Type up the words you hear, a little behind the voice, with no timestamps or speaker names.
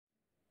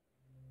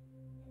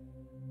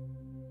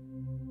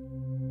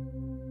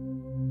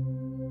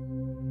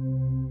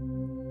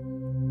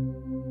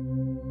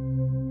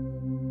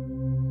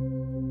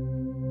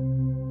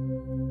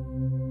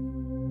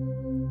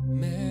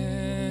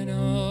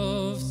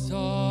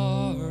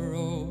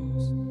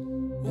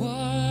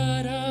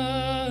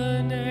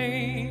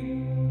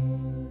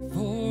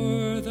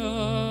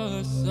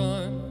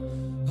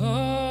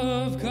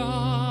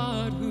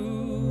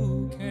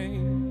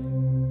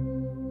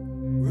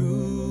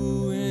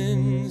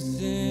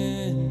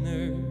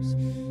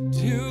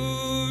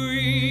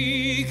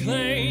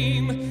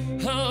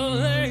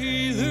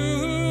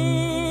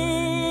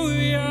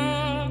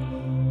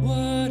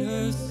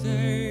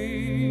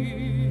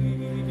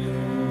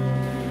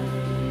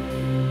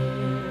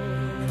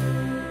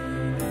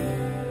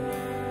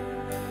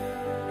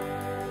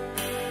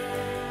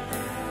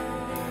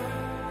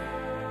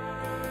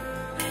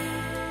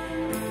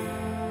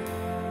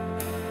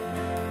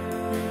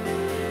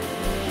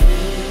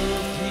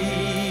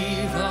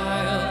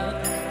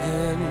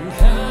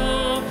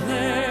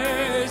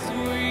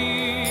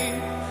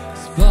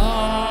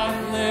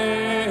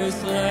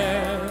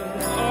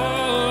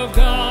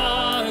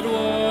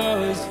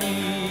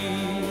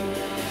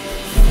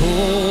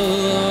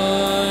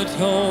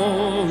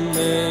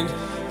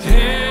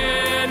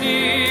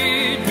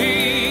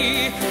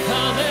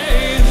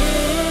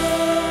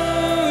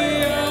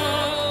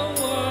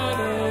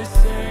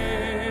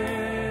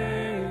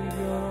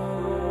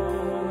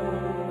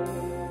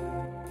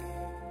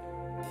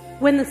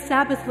When the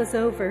Sabbath was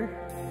over,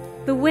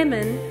 the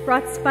women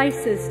brought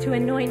spices to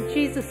anoint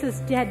Jesus'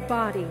 dead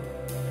body.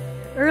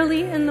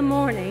 Early in the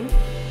morning,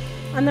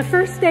 on the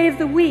first day of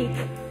the week,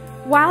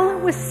 while it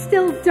was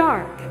still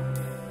dark,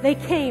 they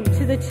came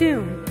to the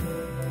tomb.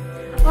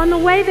 On the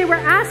way, they were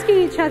asking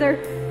each other,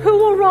 "Who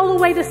will roll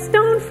away the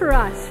stone for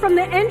us from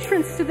the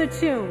entrance to the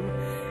tomb?"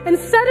 And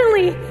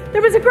suddenly,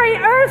 there was a great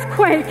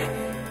earthquake,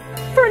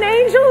 for an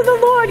angel of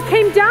the Lord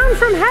came down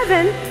from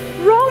heaven,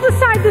 rolled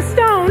aside the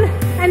stone,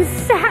 and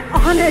sat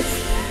on it.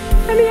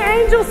 And the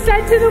angel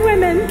said to the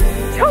women,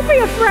 "Don't be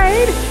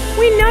afraid.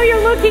 We know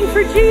you're looking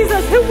for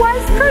Jesus who was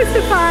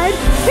crucified.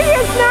 He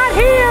is not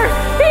here.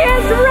 He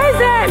is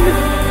risen."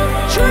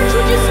 Church,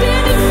 would you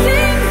stand and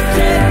sing?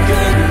 Death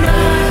could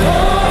not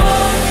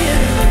hold you.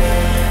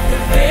 The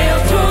veil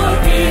tore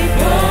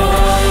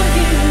before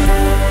you.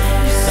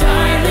 You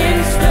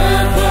silenced the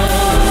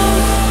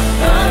voice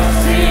of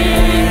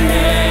sin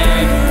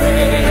and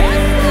grace.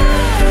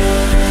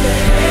 The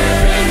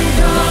heavens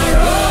are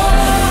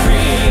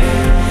roaring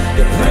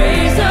the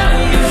praise of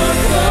your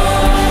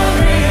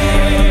glory.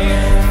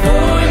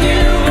 For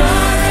you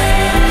are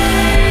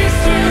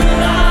raised to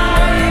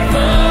life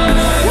again.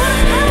 What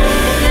a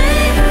powerful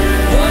name!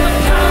 What a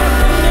powerful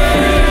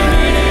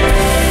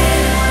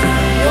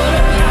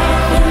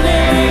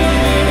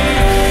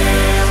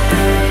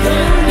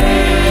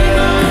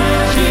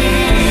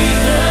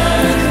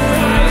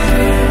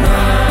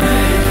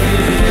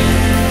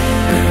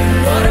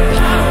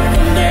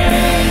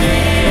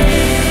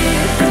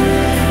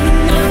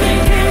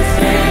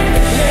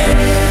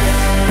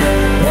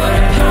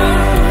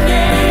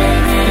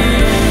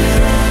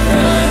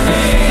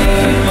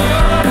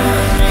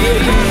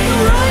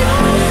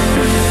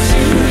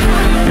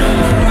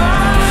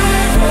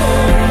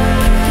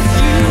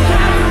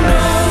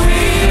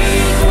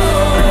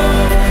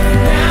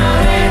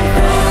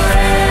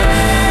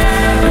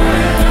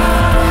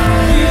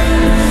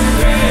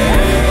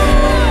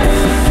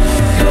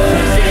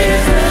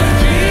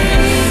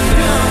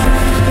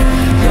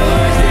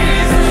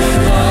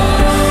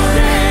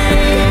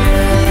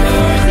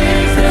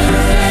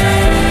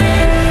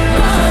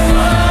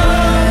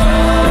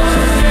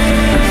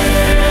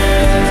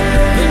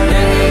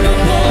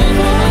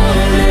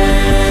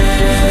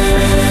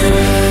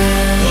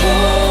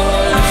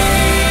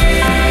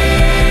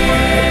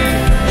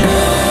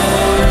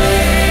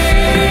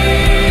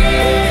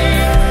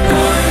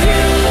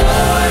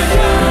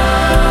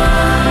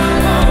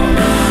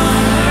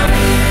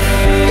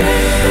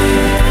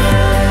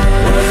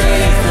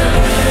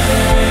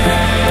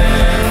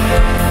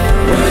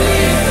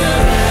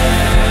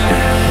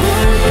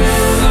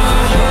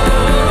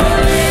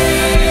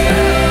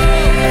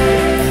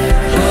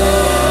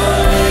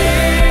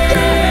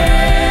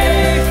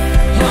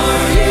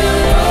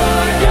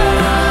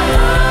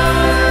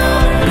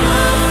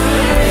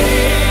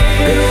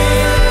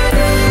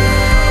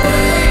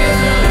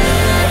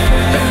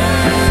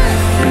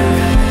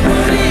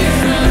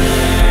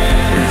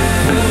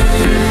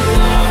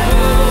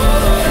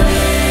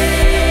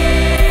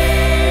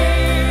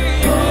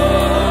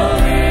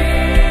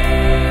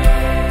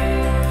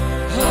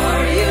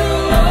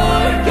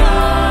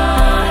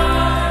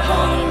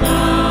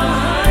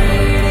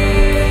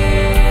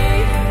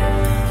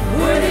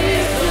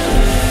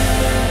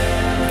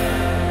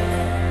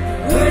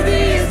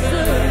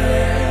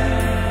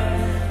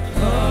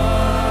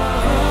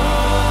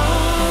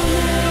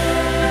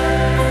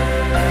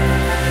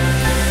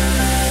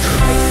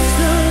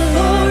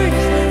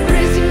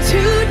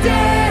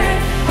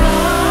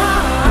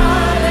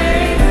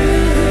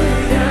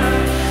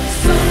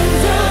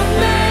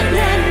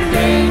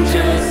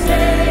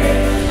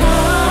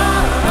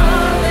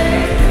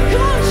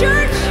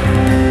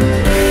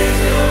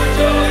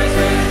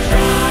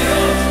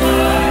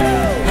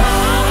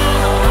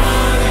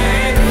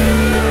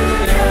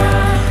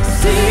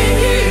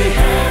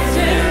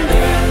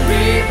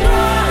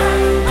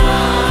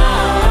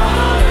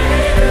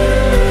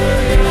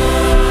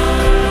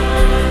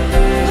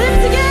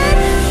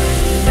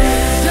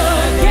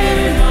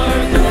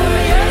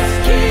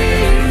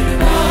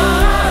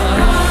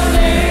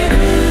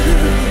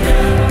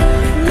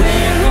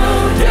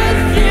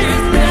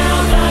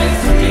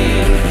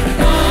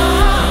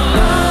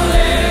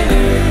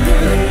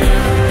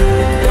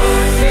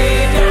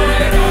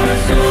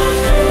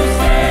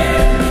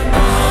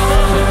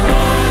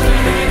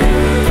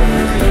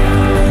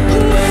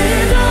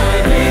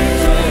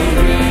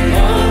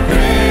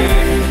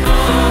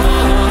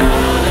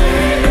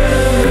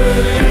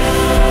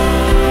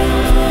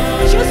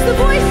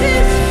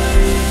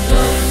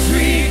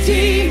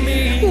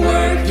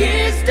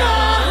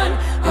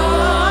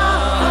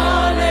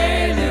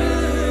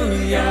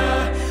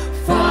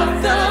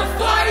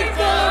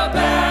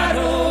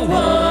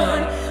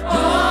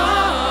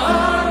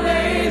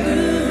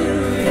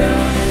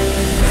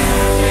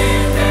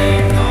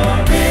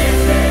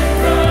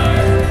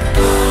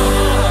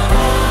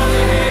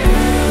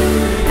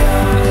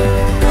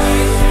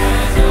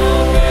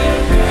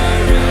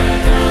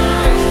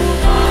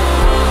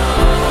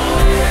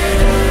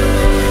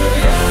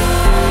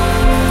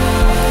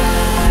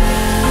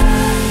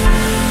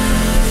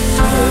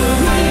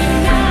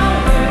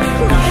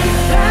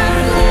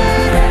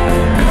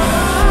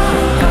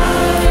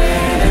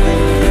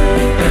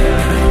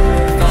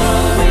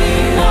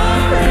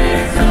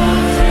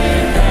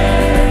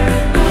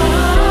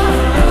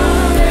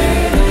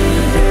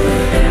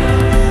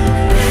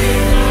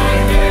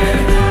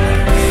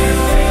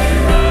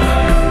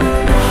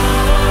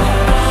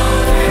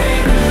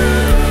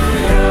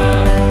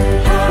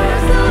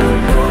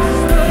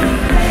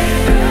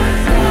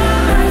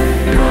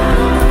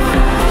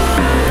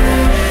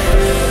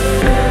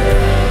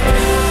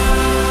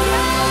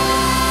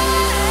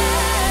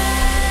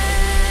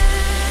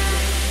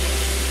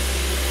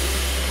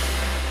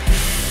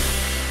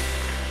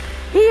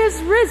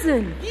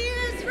risen. He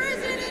is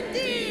risen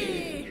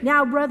indeed.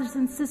 Now, brothers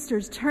and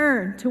sisters,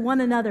 turn to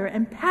one another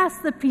and pass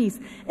the peace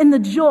in the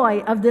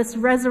joy of this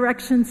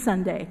Resurrection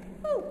Sunday.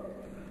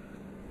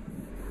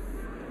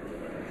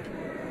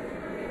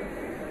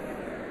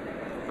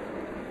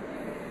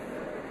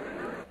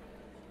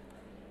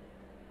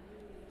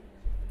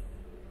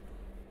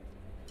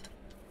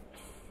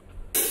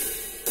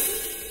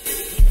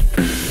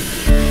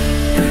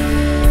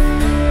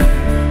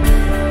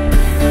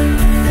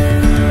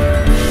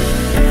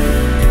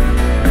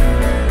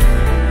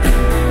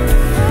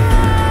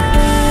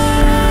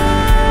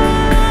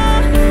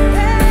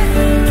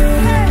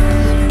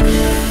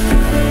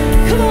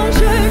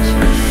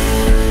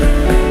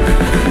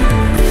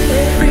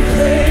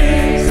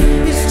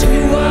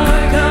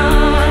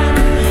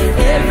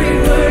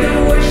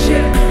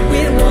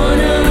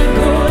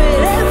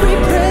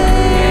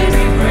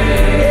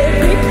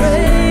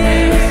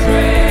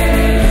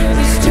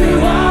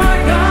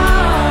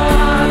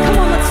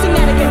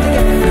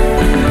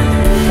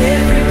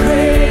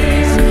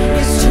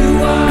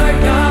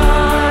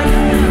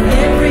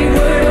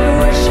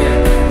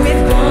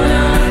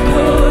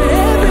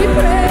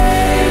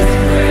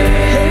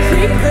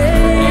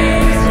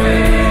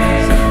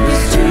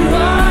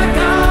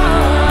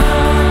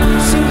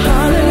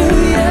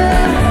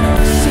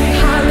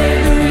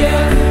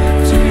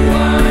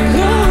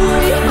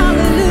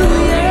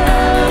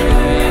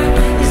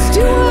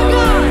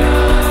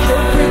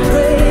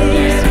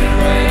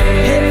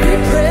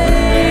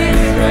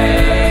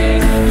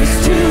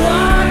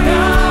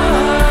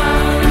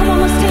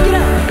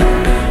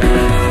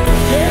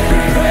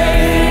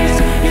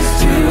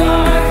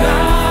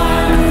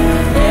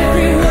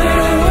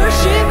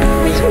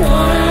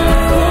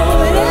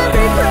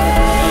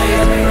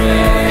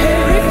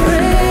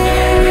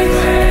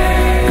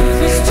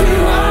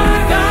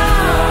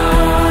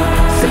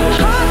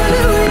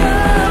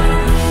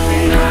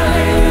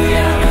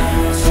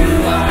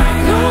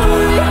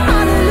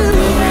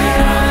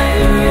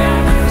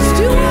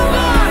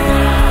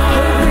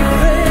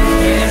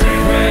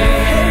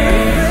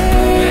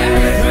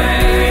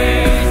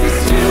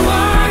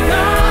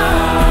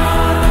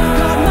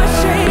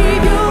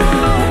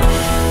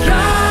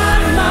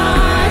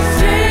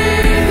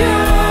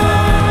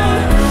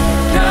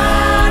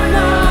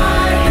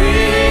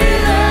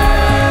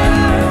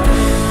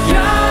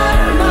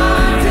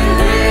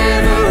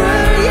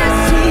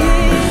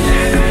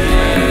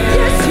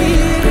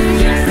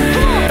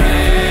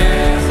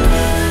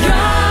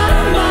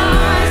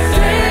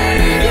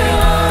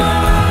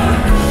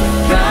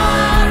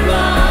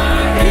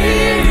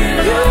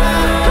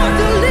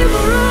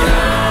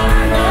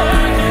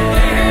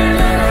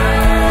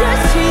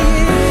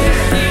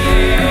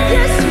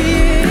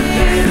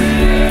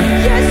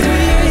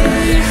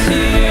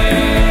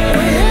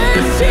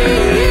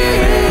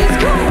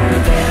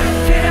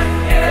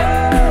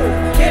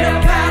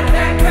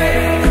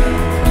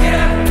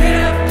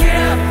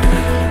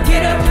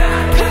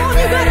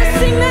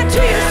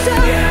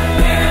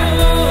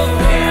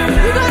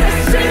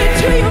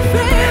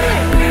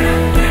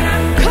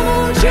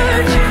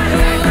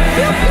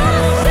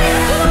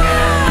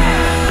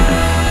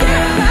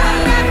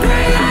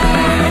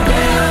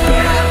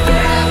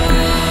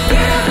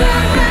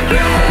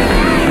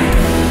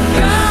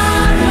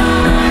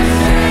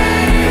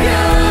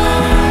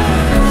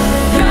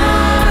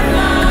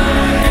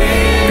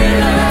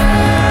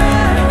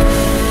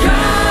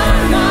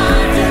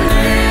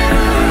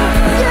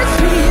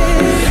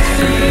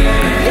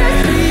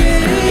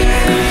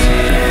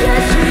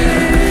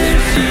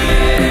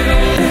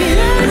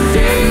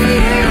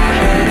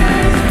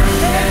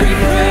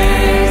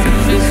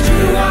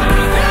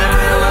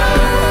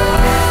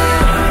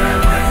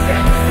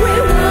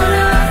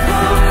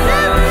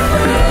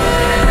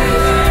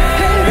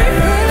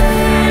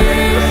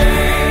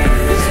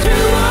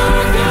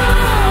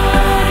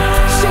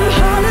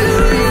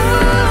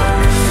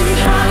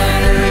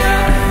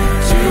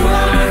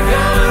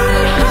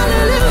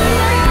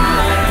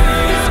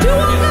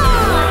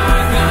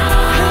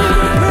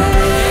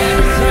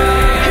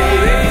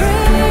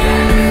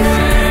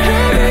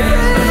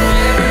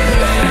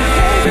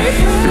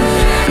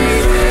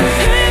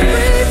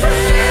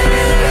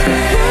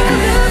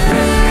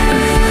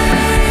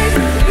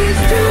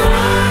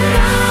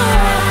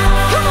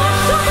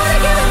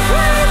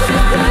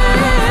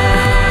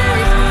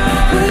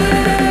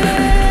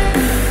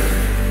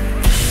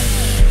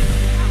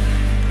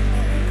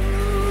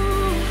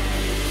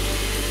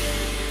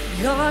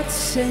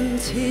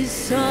 sent his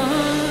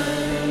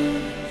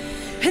son,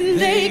 and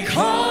they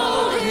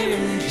called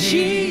him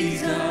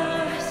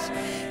Jesus.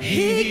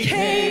 He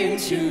came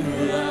to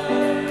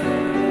love,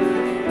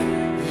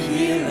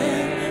 heal,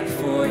 and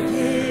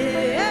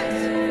forget.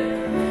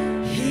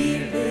 He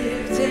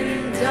lived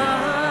and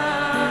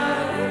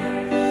died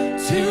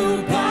to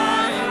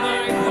buy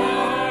my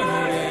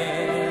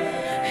pardon.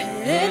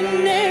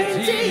 An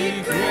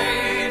empty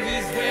grave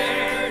is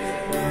there,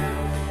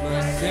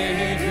 my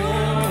Savior.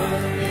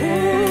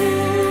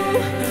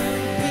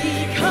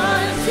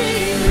 Because he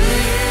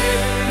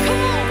lived,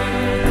 come on,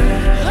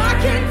 I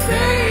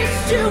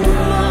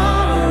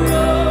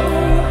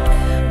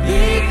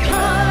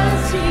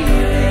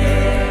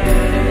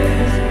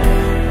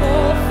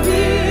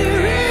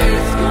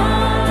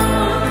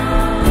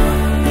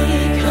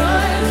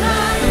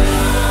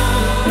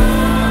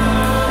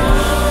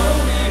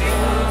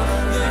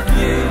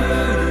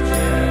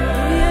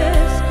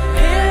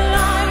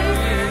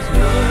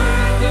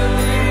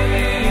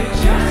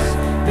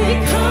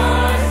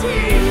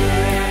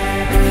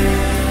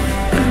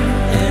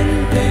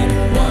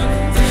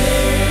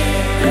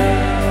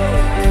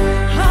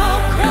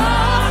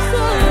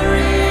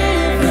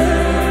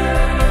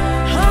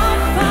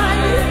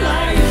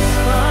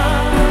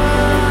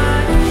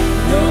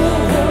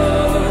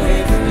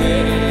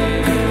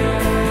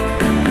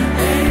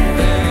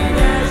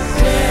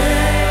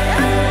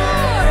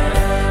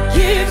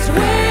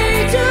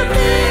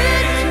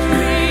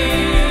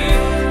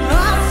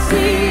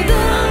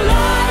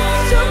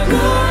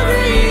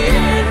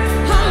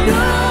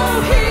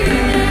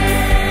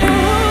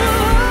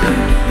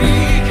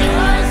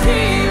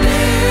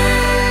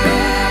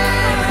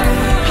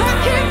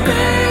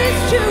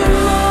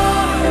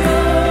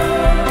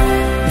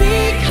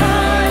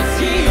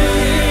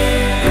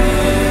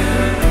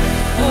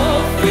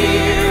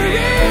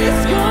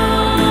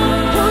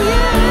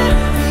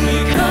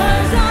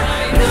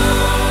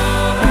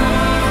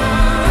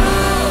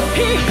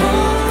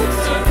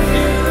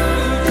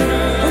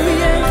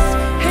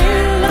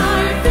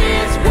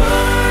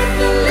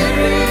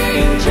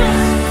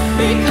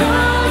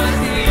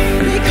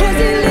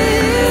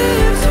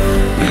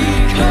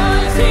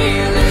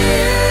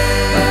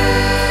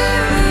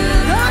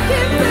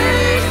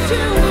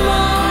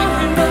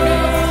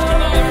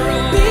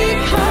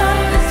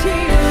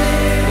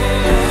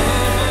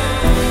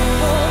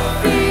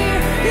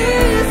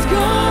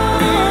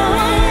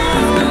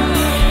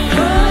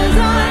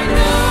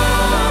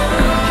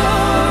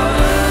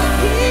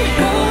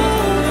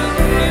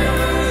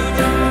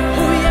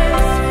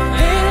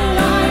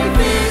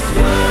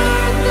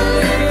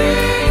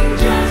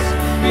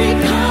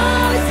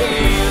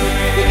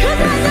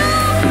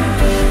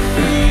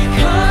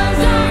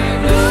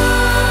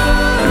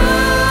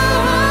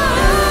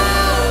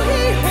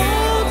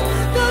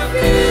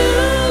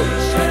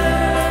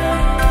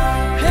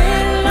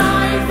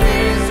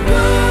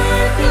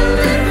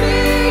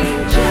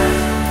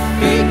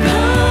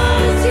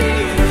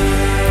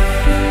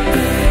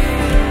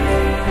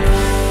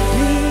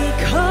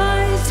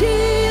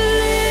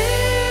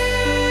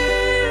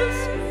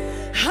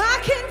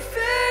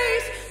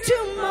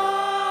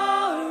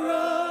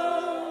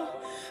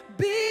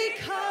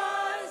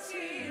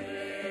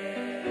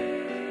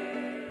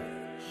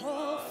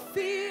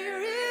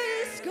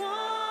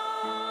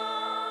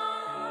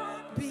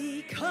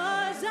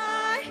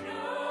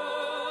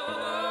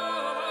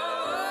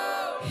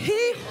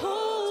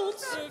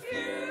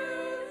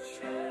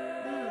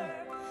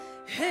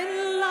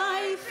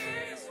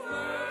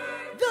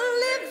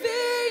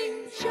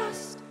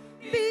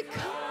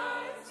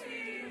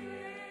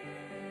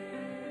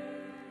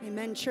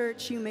Resurrection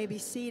Church. You may be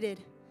seated.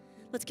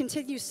 Let's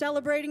continue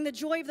celebrating the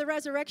joy of the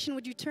resurrection.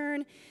 Would you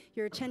turn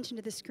your attention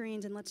to the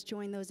screens and let's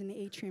join those in the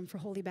atrium for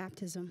Holy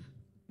Baptism.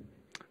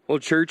 Well,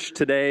 church,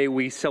 today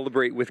we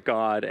celebrate with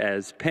God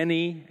as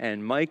Penny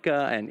and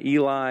Micah and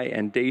Eli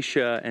and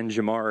Daisha and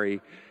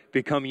Jamari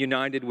become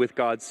united with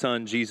God's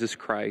Son, Jesus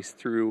Christ,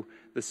 through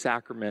the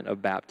sacrament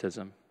of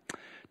baptism.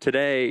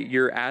 Today,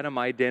 your Adam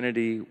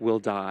identity will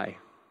die,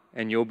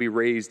 and you'll be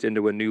raised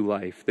into a new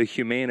life, the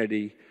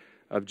humanity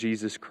of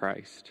Jesus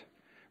Christ,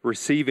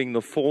 receiving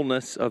the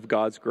fullness of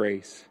God's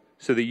grace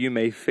so that you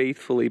may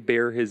faithfully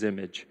bear his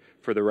image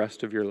for the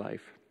rest of your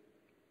life.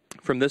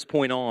 From this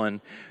point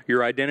on,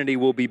 your identity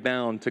will be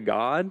bound to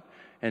God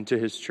and to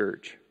his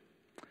church.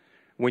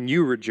 When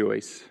you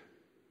rejoice,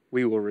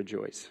 we will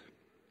rejoice.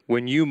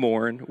 When you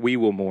mourn, we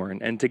will mourn.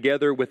 And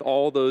together with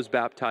all those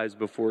baptized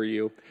before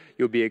you,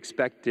 you'll be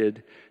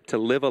expected to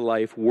live a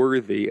life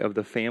worthy of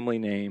the family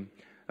name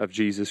of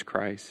Jesus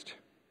Christ.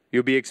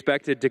 You'll be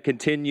expected to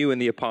continue in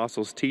the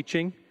apostles'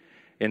 teaching,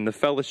 in the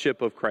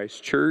fellowship of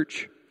Christ's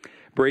church,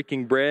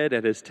 breaking bread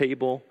at his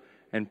table,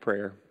 and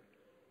prayer.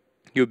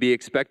 You'll be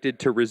expected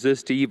to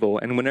resist evil,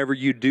 and whenever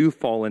you do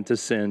fall into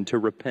sin, to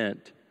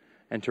repent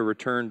and to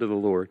return to the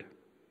Lord.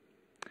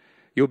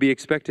 You'll be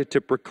expected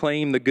to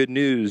proclaim the good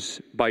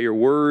news by your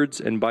words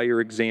and by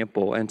your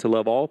example, and to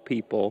love all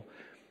people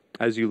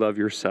as you love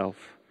yourself,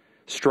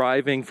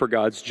 striving for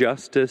God's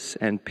justice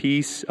and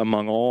peace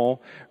among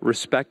all,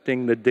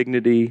 respecting the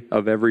dignity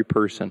of every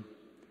person.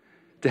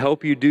 To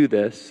help you do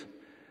this,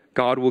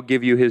 God will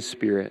give you his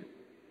Spirit,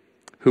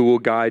 who will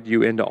guide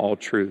you into all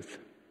truth.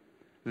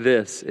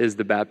 This is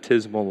the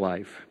baptismal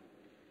life.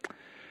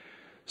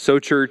 So,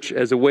 church,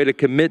 as a way to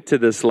commit to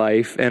this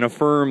life and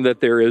affirm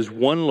that there is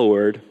one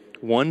Lord,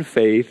 one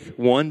faith,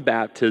 one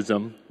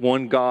baptism,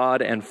 one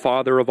God and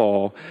Father of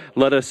all,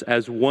 let us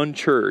as one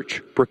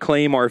church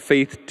proclaim our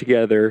faith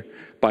together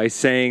by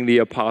saying the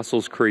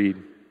Apostles' Creed.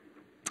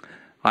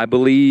 I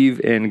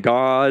believe in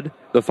God,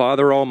 the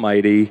Father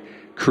Almighty,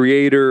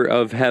 creator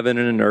of heaven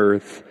and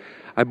earth.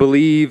 I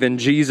believe in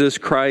Jesus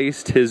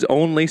Christ, his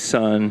only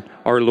Son,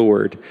 our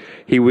Lord.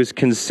 He was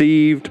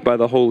conceived by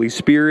the Holy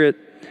Spirit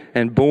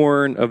and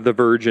born of the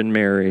Virgin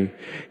Mary.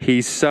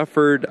 He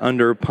suffered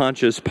under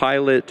Pontius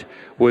Pilate,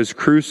 was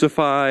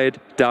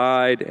crucified,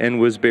 died, and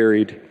was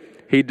buried.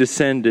 He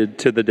descended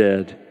to the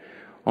dead.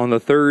 On the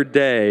third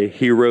day,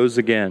 he rose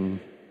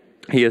again.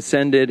 He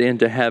ascended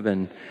into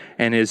heaven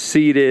and is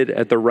seated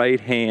at the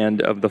right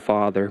hand of the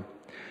Father.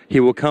 He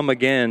will come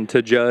again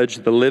to judge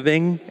the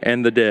living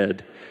and the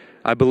dead.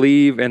 I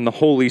believe in the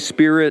Holy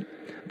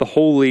Spirit, the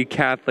Holy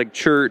Catholic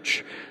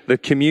Church, the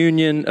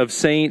communion of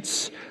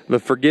saints, the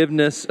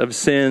forgiveness of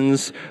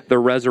sins, the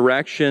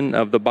resurrection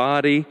of the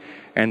body,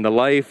 and the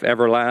life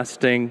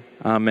everlasting.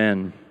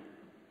 Amen.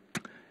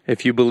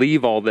 If you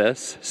believe all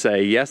this,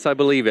 say, yes, I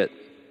believe it.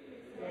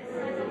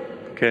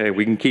 Okay,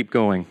 we can keep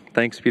going.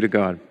 Thanks be to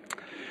God.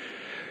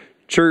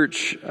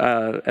 Church,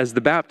 as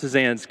the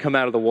baptizans come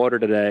out of the water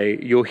today,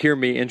 you'll hear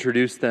me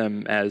introduce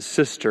them as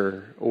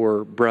sister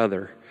or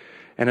brother.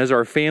 And as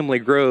our family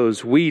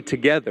grows, we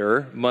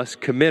together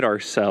must commit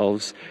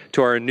ourselves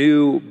to our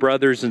new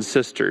brothers and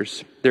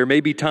sisters. There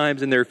may be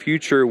times in their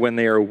future when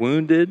they are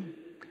wounded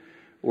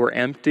or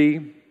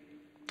empty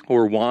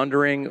or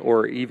wandering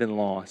or even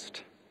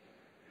lost.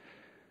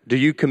 Do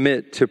you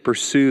commit to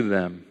pursue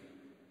them,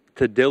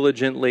 to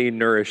diligently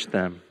nourish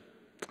them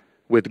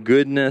with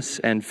goodness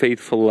and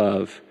faithful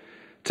love,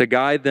 to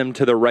guide them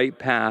to the right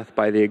path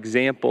by the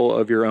example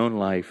of your own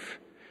life,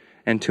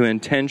 and to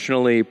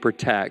intentionally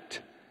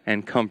protect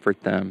and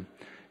comfort them?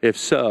 If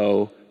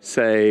so,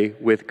 say,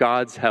 with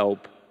God's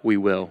help, we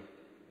will.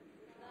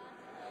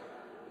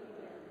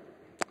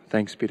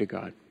 Thanks be to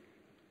God.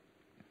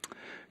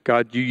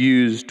 God, you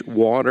used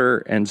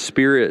water and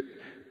spirit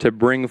to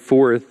bring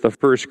forth the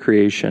first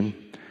creation,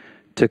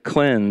 to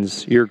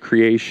cleanse your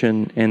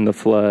creation in the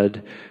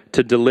flood,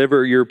 to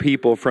deliver your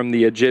people from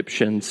the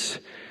Egyptians,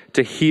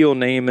 to heal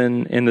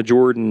Naaman in the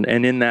Jordan,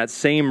 and in that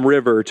same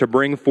river to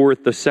bring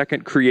forth the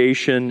second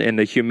creation in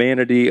the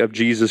humanity of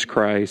Jesus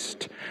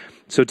Christ.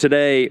 So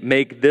today,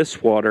 make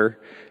this water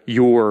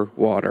your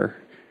water.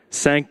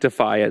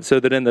 Sanctify it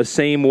so that in the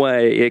same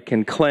way it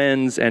can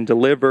cleanse and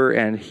deliver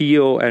and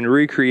heal and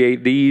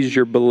recreate these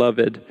your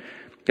beloved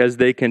as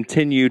they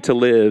continue to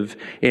live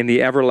in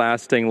the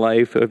everlasting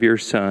life of your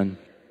Son.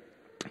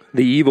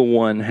 The evil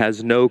one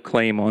has no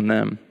claim on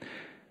them.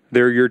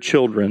 They're your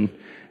children,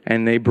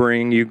 and they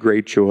bring you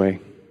great joy.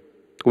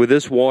 With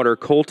this water,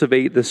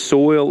 cultivate the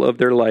soil of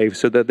their life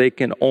so that they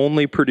can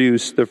only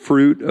produce the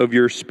fruit of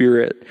your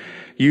Spirit.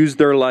 Use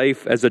their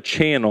life as a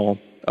channel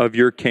of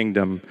your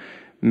kingdom,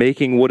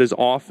 making what is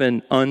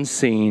often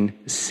unseen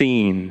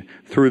seen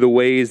through the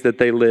ways that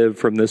they live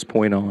from this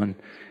point on.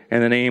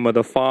 In the name of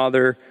the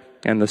Father,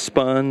 and the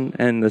Son,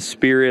 and the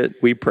Spirit,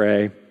 we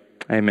pray.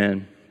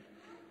 Amen.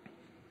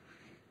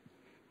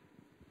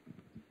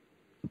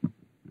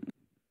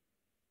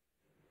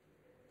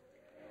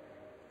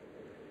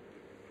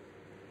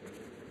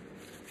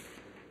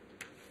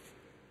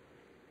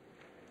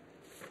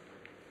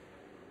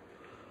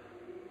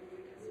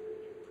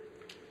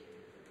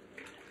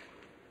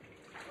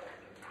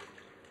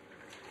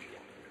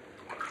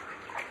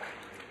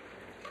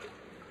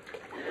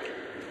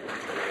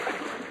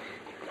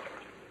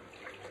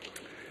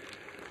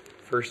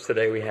 First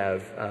today we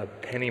have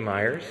Penny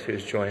Myers,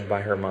 who's joined by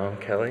her mom,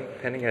 Kelly.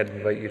 Penny, I'd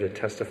invite you to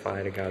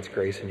testify to God's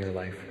grace in your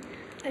life.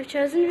 I've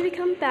chosen to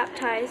become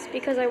baptized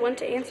because I want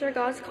to answer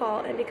God's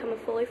call and become a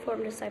fully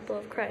formed disciple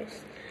of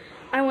Christ.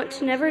 I want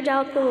to never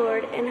doubt the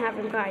Lord and have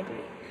Him guide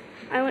me.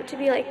 I want to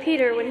be like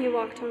Peter when he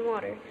walked on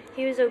water.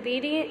 He was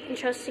obedient and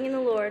trusting in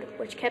the Lord,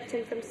 which kept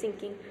him from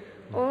sinking.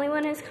 Only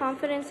when his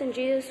confidence in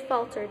Jesus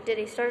faltered did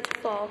he start to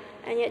fall,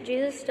 and yet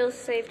Jesus still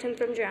saved him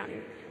from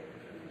drowning.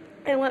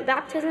 I want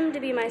baptism to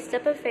be my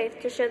step of faith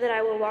to show that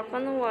I will walk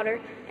on the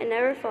water and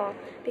never fall,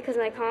 because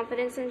my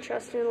confidence and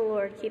trust in the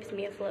Lord keeps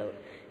me afloat.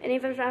 And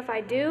even if I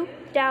do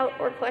doubt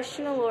or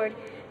question the Lord,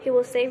 He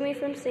will save me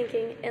from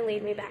sinking and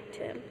lead me back to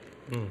Him.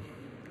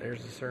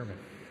 There's the sermon.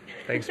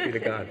 Thanks be to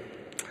God.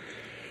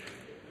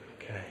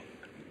 Okay.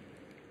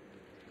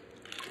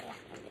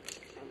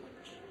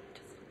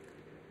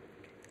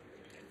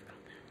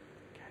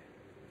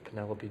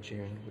 Penelope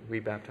June,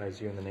 we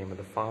baptize you in the name of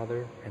the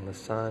Father, and the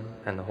Son,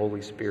 and the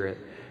Holy Spirit.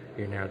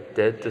 You're now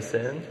dead to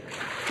sin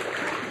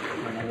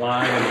and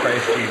alive in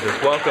Christ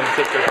Jesus. Welcome,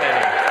 Sister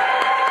Penny.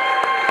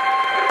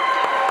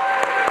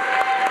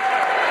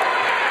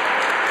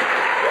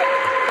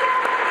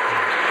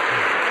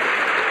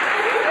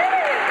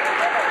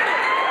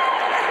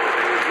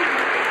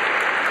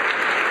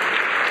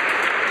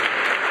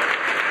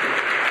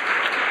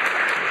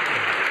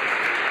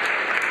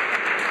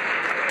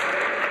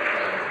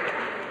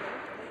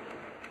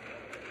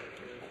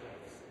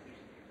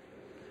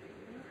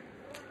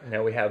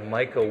 Now we have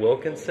Micah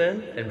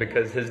Wilkinson, and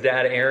because his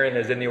dad Aaron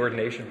is in the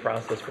ordination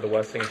process for the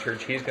Wesleyan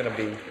Church, he's going to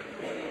be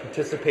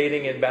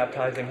participating in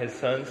baptizing his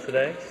sons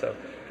today. So,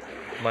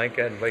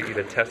 Micah, I invite you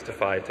to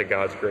testify to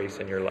God's grace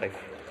in your life.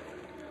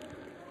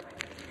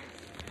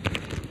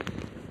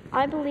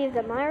 I believe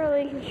that my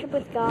relationship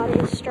with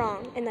God is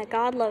strong and that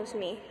God loves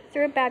me.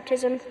 Through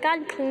baptism,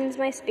 God cleans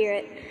my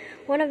spirit.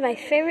 One of my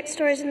favorite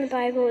stories in the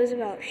Bible is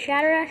about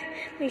Shadrach,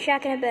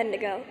 Meshach, and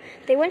Abednego.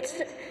 They went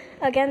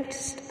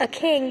against a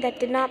king that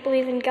did not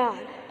believe in God.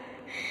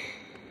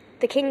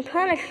 The king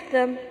punished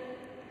them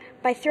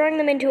by throwing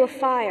them into a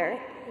fire.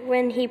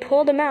 When he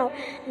pulled them out,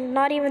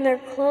 not even their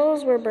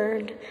clothes were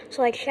burned.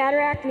 So like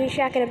Shadrach,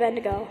 Meshach, and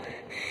Abednego,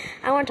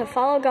 I want to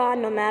follow God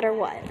no matter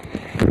what.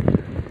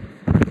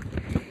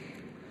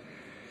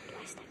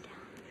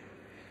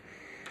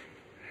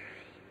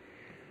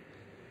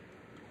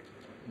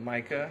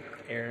 Micah,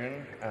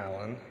 Aaron,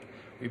 Allen,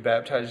 we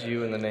baptize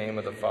you in the name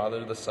of the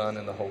Father, the Son,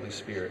 and the Holy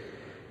Spirit.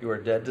 You are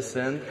dead to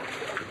sin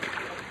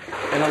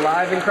and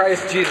alive in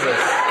Christ Jesus.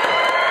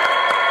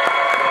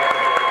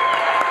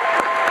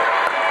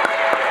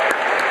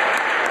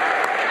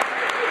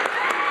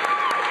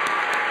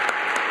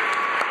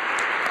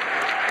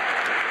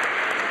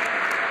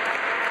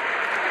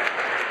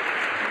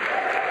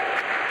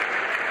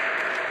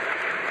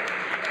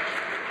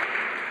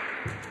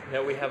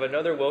 Now we have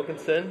another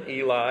Wilkinson,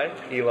 Eli.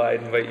 Eli, I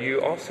invite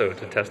you also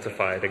to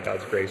testify to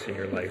God's grace in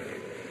your life.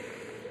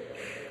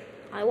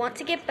 I want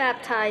to get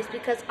baptized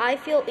because I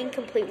feel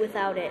incomplete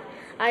without it.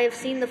 I have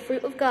seen the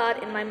fruit of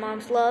God in my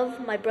mom's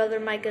love, my brother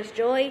Micah's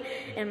joy,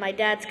 and my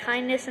dad's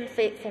kindness and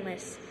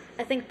faithfulness.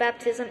 I think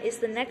baptism is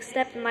the next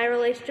step in my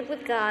relationship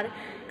with God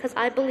because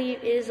I believe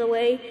it is a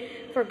way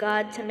for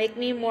God to make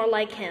me more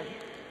like Him.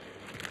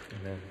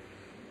 Amen.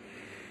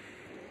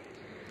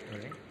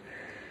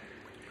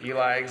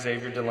 Eli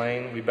Xavier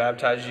Delane, we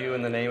baptize you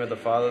in the name of the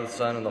Father, the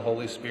Son, and the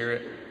Holy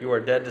Spirit. You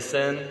are dead to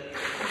sin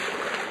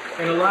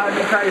and alive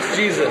in Christ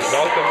Jesus.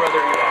 Welcome, Brother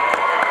Eli.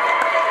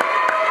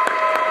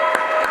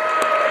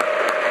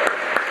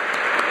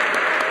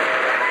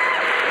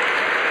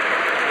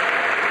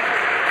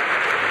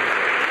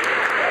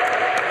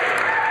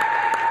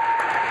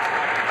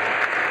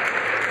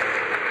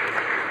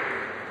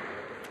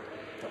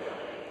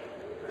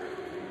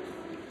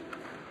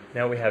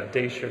 Now we have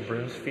Daisha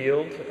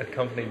Broomsfield,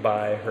 accompanied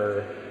by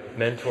her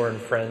mentor and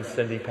friend,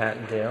 Cindy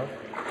Pattendale.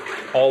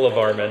 All of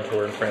our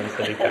mentor and friend,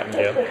 Cindy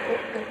Pattendale.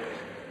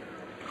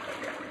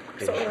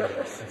 Daisha,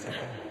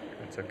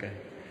 that's okay.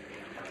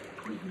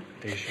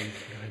 Daisha, you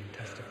can go ahead and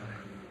testify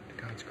to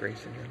God's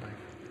grace in your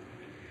life.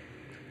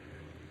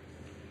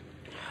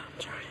 I'm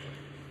trying.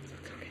 It's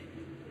okay.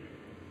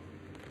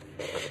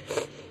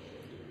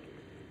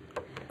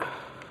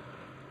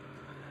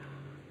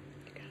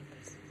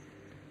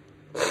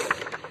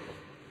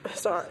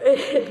 Sorry.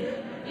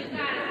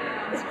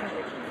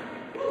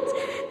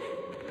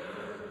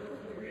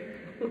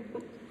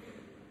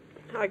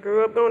 I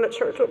grew up going to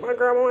church with my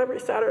grandma every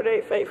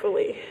Saturday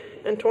faithfully.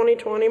 In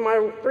 2020,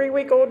 my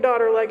 3-week-old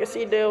daughter,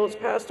 Legacy Dales,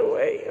 passed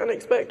away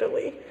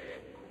unexpectedly.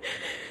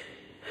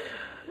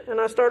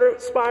 And I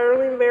started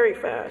spiraling very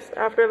fast.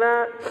 After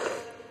that,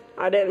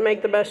 I didn't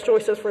make the best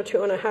choices for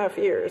 2.5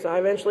 years. I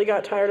eventually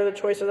got tired of the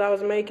choices I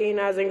was making,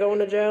 as in going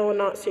to jail and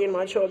not seeing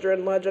my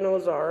children, Legend and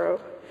Lazaro.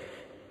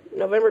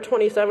 November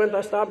 27th,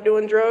 I stopped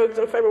doing drugs,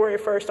 and February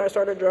 1st, I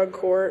started drug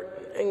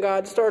court, and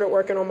God started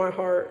working on my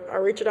heart. I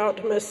reached out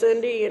to Miss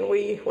Cindy, and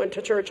we went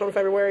to church on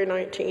February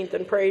 19th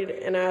and prayed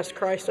and asked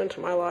Christ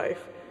into my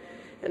life.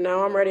 And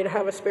now I'm ready to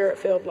have a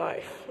spirit-filled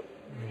life.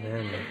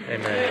 Amen.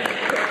 Amen.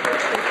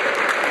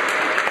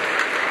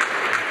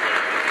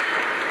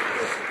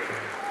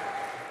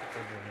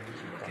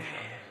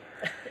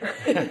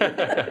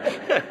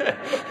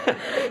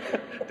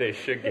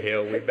 Daisha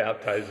Gale, we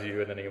baptize you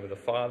in the name of the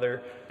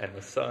Father, and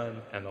the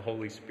Son, and the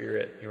Holy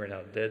Spirit. You are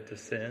now dead to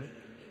sin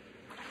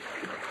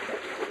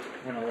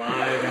and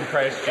alive in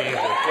Christ Jesus.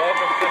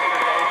 Welcome, Sister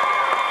Daisha.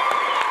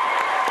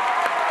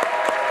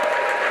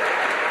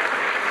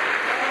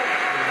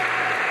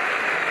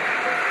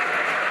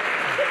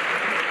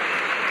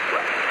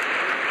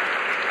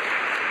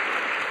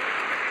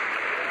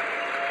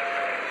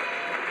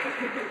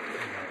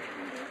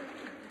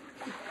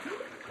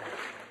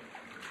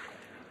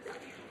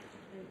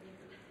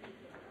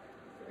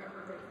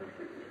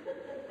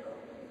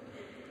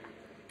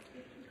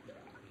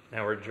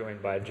 Now we're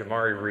joined by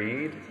Jamari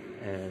Reed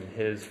and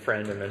his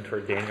friend and mentor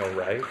Daniel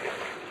Wright. You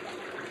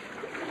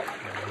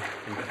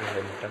can go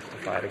ahead and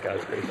testify to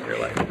God's grace in your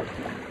life.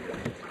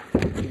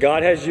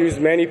 God has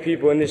used many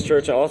people in this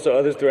church and also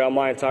others throughout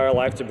my entire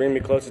life to bring me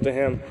closer to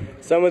Him.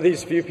 Some of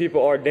these few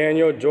people are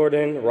Daniel,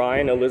 Jordan,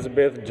 Ryan,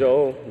 Elizabeth,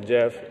 Joel,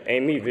 Jeff,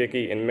 Amy,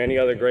 Vicky, and many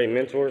other great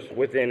mentors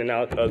within and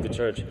out of the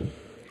church.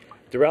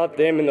 Throughout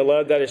them and the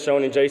love that is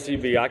shown in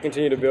JCB, I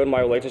continue to build my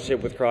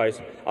relationship with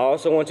Christ. I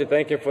also want to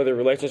thank Him for the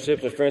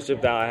relationships and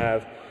friendship that I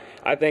have.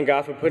 I thank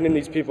God for putting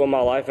these people in my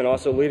life and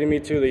also leading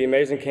me to the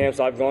amazing camps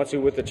I've gone to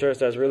with the church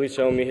that's really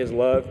shown me His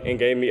love and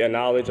gave me a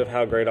knowledge of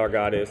how great our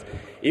God is.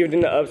 Even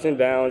in the ups and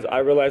downs, I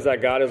realize that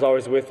God is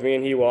always with me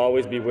and He will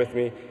always be with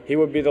me. He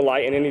will be the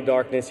light in any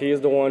darkness. He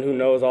is the one who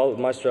knows all of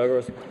my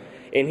struggles,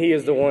 and He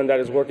is the one that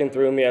is working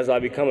through me as I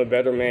become a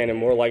better man and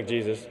more like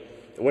Jesus.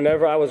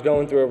 Whenever I was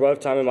going through a rough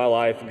time in my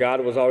life,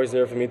 God was always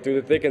there for me. Through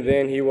the thick and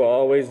thin, He will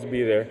always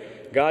be there.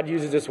 God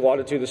uses this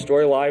water to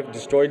destroy life,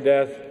 destroy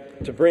death,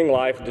 to bring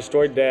life,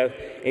 destroy death,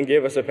 and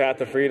give us a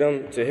path of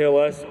freedom, to heal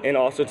us, and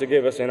also to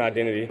give us an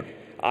identity.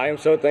 I am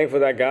so thankful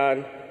that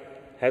God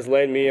has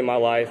led me in my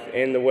life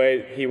in the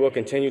way He will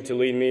continue to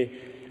lead me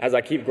as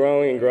I keep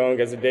growing and growing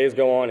as the days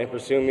go on and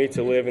pursue me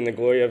to live in the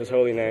glory of His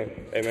holy name.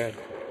 Amen.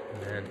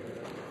 Amen.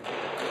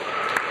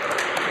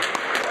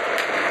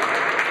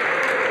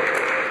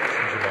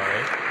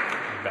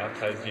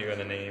 Baptize you in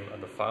the name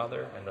of the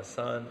Father, and the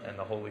Son, and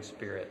the Holy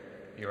Spirit.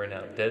 You are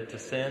now dead to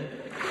sin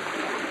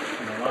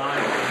and alive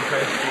in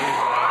Christ Jesus.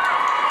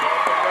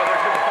 Welcome, Brother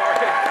Jamari.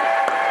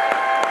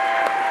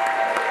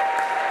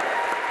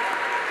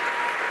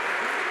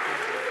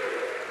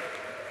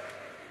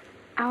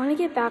 I want to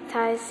get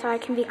baptized so I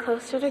can be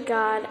closer to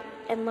God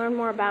and learn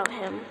more about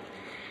Him.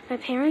 My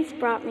parents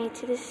brought me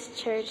to this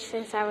church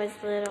since I was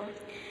little.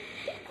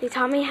 They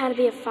taught me how to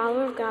be a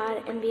follower of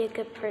God and be a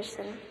good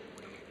person.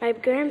 My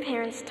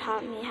grandparents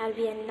taught me how to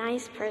be a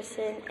nice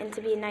person and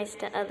to be nice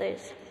to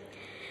others.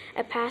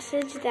 A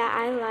passage that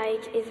I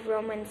like is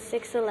Romans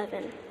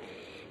 6:11.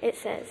 It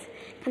says,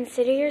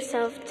 "Consider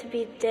yourself to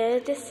be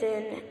dead to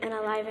sin and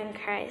alive in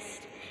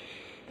Christ."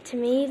 To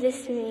me,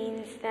 this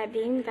means that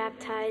being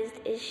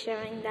baptized is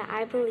showing that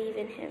I believe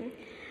in Him.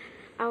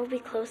 I will be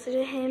closer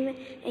to Him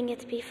and get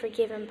to be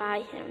forgiven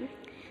by Him.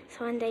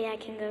 So one day I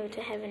can go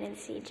to heaven and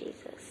see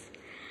Jesus.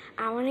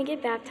 I want to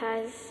get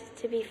baptized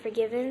to be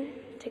forgiven,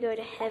 to go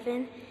to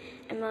heaven,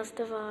 and most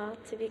of all,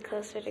 to be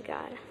closer to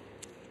God.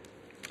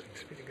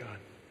 Thanks be to God.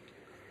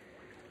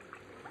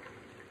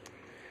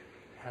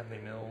 Hadley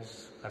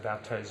Mills, I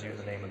baptize you in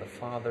the name of the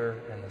Father,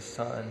 and the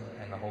Son,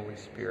 and the Holy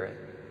Spirit.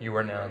 You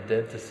are now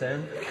dead to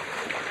sin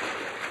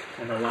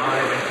and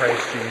alive in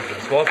Christ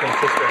Jesus. Welcome,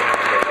 Sister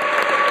Hadley.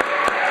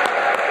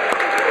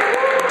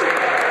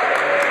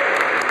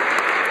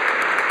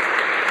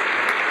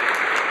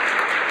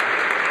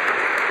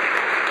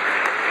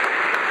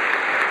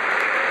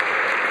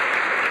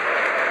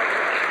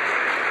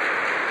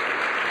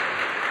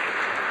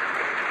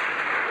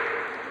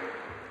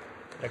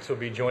 Next we'll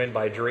be joined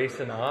by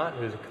Drayson Ott,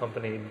 who's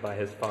accompanied by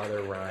his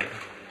father, Ryan.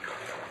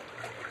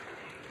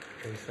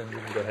 Drayson, you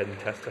can go ahead and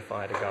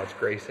testify to God's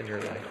grace in your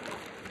life.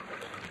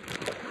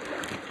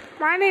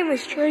 My name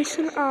is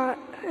Drayson Ott,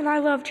 and I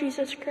love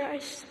Jesus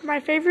Christ. My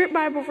favorite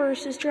Bible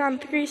verse is John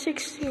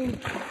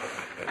 3:16.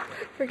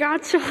 For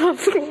God so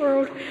loved the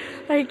world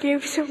that He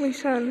gave His only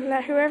Son,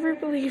 that whoever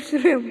believes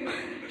in Him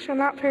shall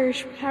not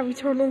perish but have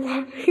eternal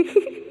life.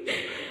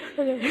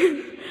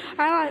 Okay.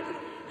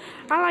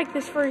 I like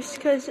this verse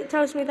because it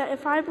tells me that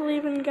if I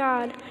believe in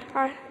God,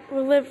 I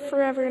will live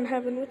forever in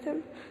heaven with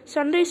Him.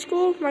 Sunday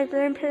school, my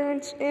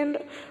grandparents and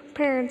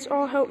parents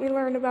all helped me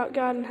learn about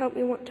God and helped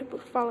me want to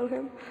follow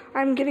Him.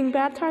 I'm getting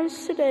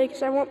baptized today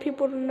because I want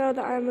people to know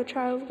that I'm a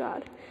child of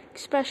God,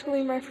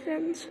 especially my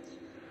friends.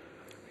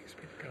 Thanks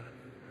be to God.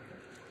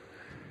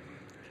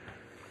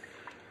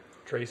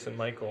 Trace and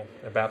Michael,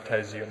 I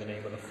baptize you in the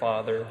name of the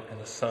Father, and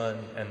the Son,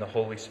 and the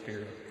Holy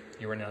Spirit.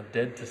 You are now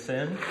dead to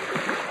sin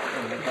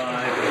and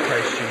alive in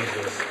Christ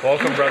Jesus.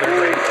 Welcome, Brother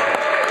Grayson.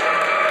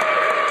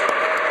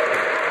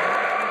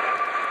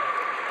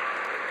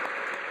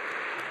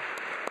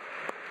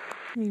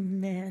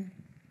 Amen.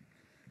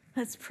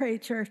 Let's pray,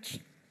 church.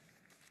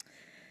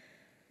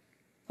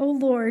 Oh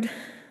Lord,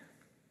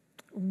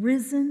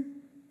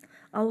 risen,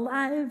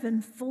 alive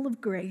and full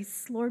of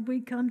grace. Lord, we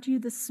come to you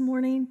this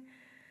morning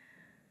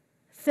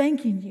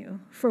thanking you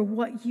for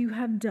what you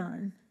have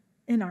done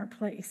in our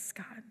place,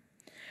 God.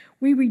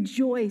 We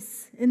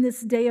rejoice in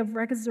this day of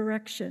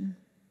resurrection,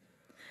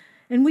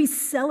 and we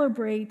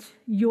celebrate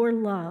your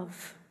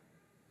love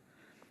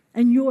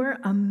and your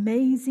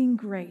amazing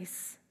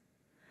grace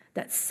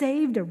that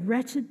saved a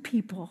wretched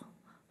people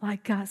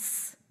like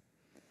us.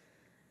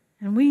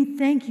 And we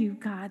thank you,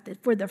 God,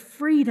 that for the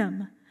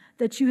freedom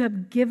that you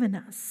have given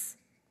us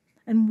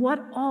and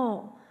what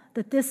all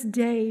that this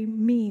day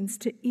means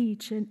to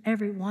each and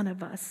every one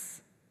of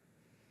us.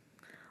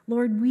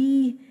 Lord,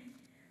 we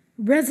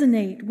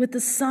resonate with the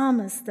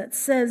psalmist that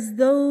says,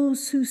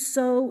 those who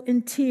sow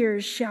in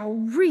tears shall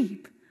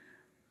reap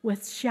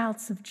with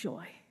shouts of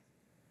joy.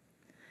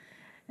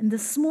 And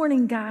this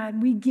morning,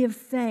 God, we give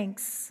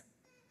thanks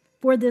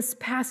for this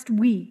past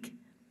week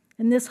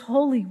and this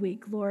Holy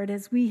Week, Lord,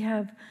 as we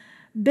have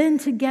been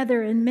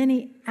together in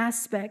many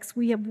aspects.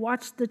 We have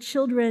watched the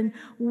children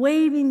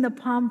waving the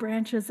palm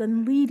branches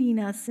and leading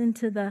us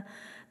into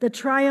the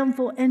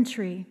triumphal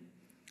entry.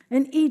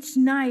 And each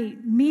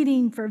night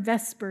meeting for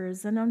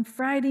Vespers, and on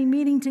Friday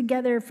meeting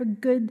together for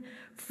Good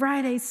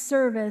Friday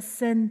service,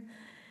 and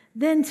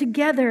then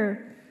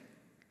together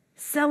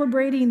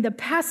celebrating the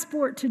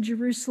passport to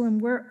Jerusalem,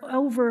 where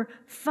over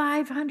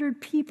 500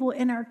 people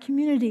in our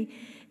community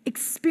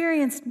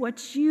experienced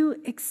what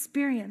you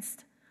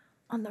experienced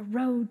on the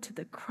road to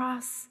the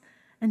cross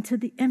and to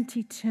the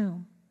empty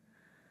tomb.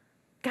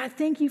 God,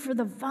 thank you for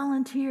the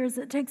volunteers.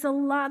 It takes a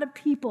lot of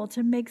people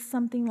to make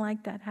something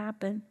like that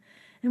happen.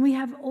 And we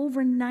have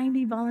over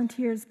 90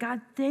 volunteers.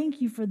 God,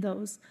 thank you for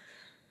those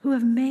who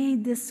have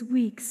made this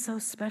week so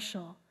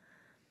special.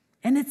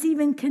 And it's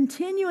even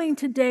continuing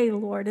today,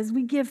 Lord, as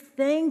we give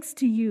thanks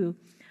to you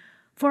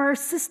for our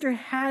sister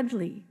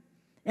Hadley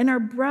and our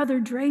brother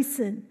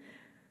Drayson,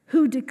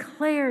 who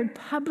declared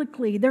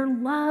publicly their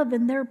love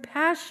and their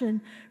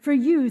passion for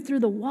you through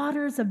the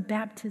waters of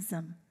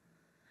baptism.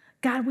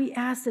 God, we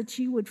ask that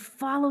you would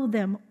follow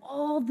them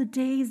all the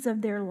days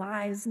of their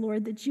lives,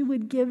 Lord, that you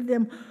would give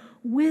them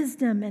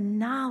wisdom and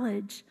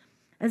knowledge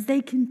as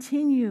they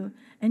continue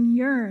and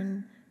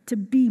yearn to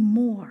be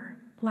more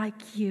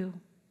like you.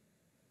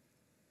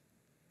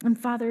 And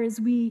Father, as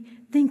we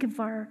think of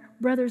our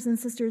brothers and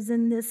sisters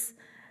in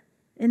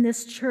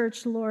this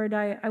church, Lord,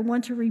 I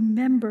want to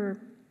remember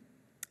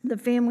the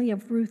family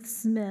of Ruth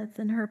Smith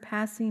and her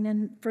passing,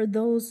 and for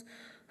those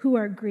who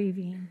are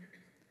grieving.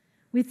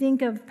 We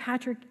think of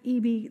Patrick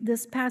Eby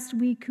this past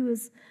week, who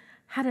has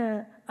had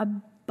a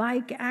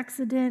bike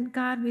accident.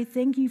 God, we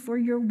thank you for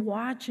your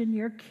watch and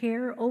your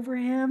care over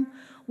him.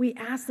 We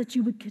ask that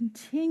you would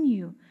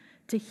continue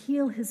to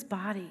heal his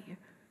body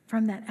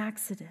from that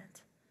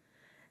accident.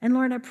 And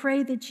Lord, I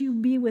pray that you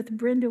be with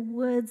Brenda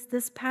Woods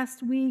this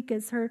past week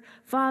as her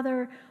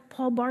father,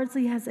 Paul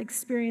Bardsley, has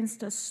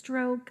experienced a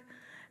stroke.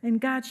 And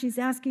God, she's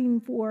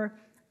asking for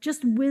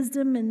just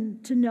wisdom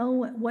and to know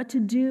what to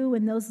do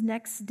in those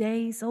next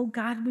days. Oh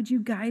God, would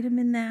you guide him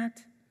in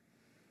that?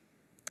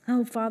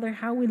 Oh Father,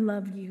 how we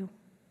love you.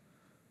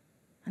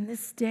 And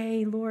this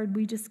day, Lord,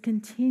 we just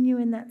continue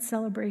in that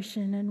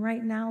celebration. And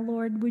right now,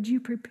 Lord, would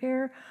you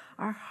prepare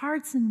our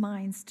hearts and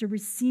minds to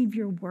receive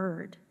your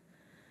word?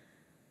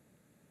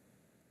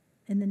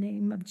 In the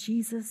name of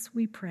Jesus,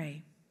 we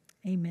pray.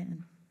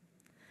 Amen.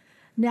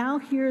 Now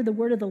hear the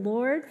word of the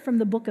Lord from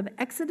the book of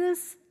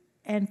Exodus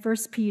and 1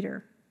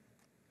 Peter.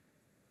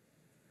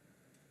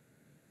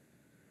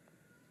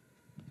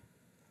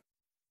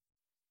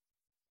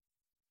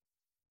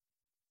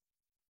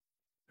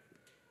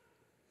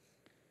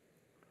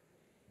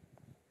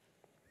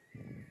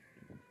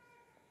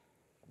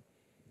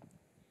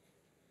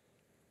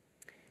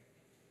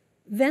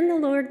 Then the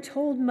Lord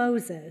told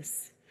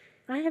Moses,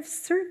 I have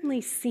certainly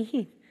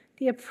seen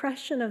the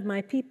oppression of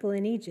my people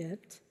in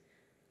Egypt.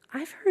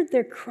 I've heard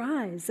their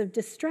cries of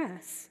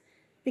distress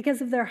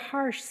because of their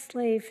harsh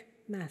slave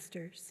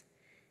masters.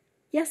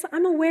 Yes,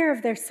 I'm aware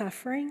of their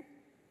suffering,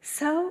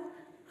 so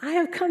I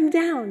have come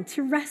down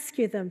to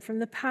rescue them from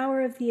the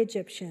power of the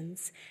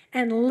Egyptians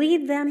and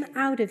lead them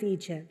out of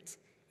Egypt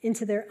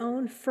into their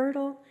own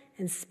fertile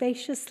and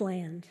spacious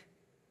land.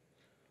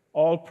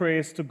 All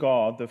praise to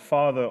God, the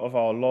Father of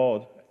our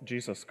Lord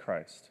Jesus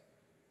Christ.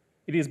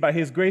 It is by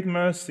his great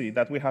mercy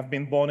that we have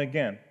been born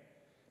again,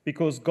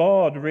 because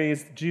God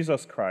raised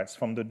Jesus Christ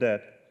from the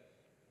dead.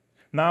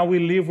 Now we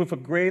live with a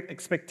great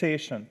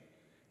expectation,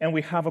 and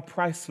we have a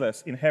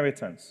priceless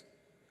inheritance,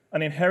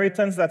 an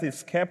inheritance that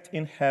is kept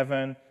in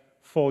heaven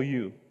for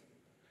you,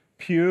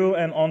 pure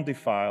and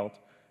undefiled,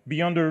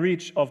 beyond the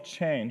reach of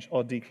change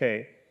or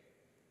decay.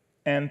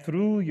 And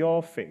through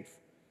your faith,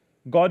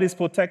 God is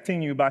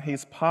protecting you by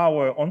his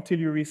power until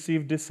you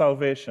receive this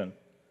salvation,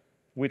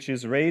 which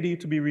is ready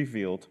to be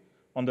revealed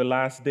on the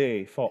last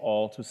day for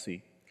all to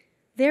see.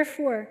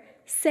 Therefore,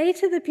 say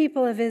to the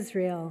people of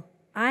Israel,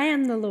 I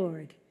am the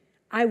Lord.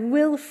 I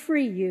will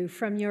free you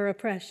from your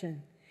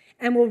oppression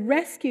and will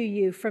rescue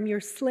you from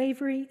your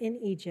slavery in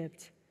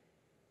Egypt.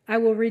 I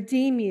will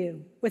redeem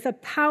you with a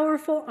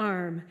powerful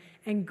arm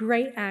and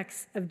great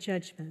acts of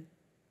judgment.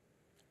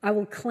 I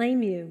will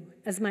claim you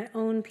as my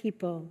own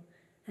people,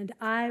 and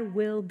I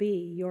will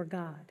be your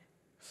God.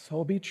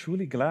 So be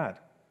truly glad.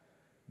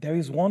 There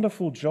is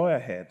wonderful joy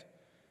ahead,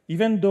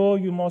 even though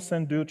you must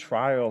endure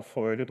trial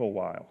for a little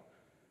while.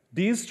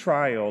 These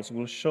trials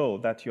will show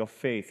that your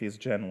faith is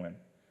genuine.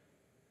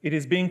 It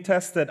is being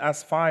tested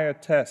as fire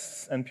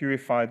tests and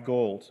purified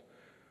gold,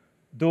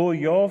 though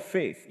your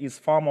faith is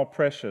far more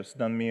precious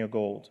than mere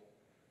gold.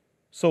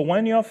 So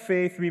when your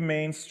faith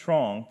remains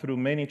strong through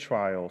many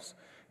trials,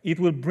 it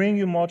will bring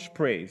you much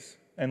praise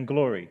and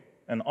glory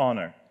and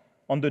honor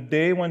on the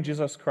day when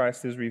Jesus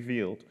Christ is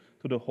revealed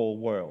to the whole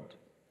world.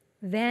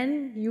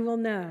 Then you will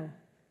know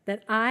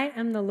that I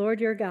am the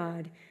Lord your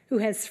God, who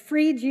has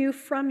freed you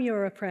from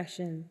your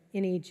oppression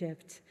in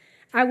Egypt.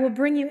 I will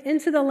bring you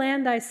into the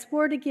land I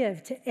swore to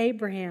give to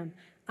Abraham,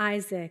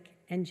 Isaac,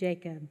 and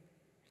Jacob.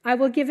 I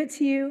will give it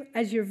to you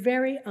as your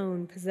very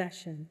own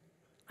possession.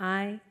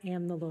 I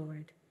am the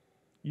Lord.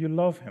 You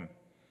love him,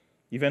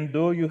 even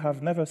though you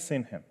have never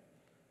seen him.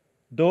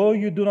 Though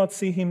you do not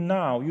see him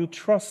now, you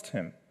trust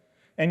him,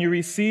 and you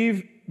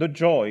receive the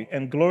joy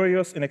and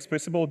glorious,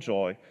 inexpressible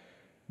joy.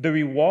 The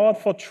reward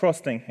for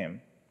trusting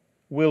him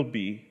will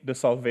be the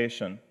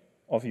salvation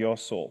of your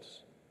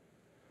souls.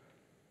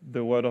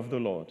 The word of the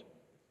Lord.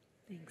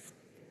 Thanks.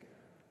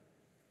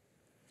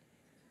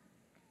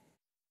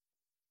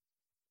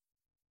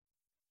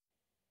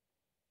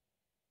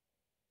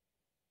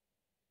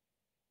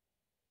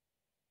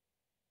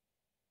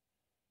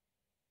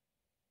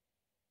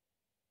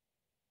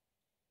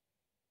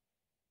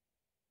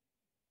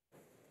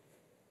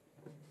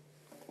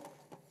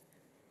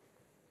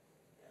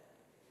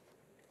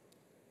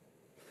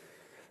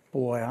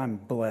 Boy, I'm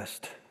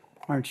blessed.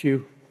 Aren't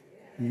you?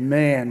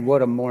 Man,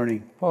 what a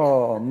morning.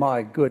 Oh,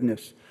 my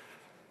goodness.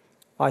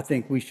 I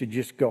think we should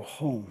just go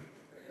home.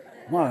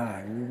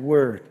 My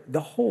word. The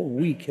whole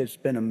week has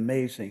been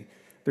amazing.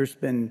 There's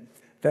been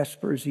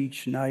Vespers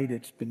each night.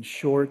 It's been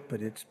short,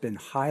 but it's been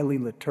highly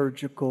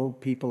liturgical.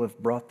 People have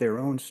brought their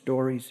own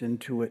stories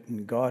into it,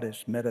 and God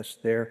has met us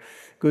there.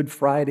 Good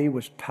Friday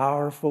was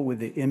powerful with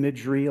the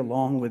imagery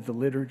along with the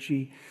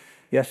liturgy.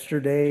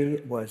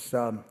 Yesterday was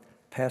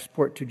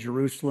Passport to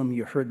Jerusalem.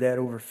 You heard that,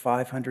 over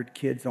 500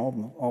 kids,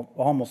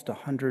 almost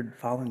 100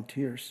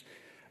 volunteers.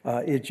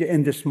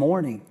 And this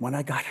morning, when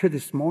I got here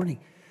this morning,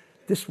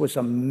 this was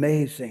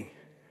amazing.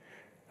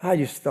 I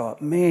just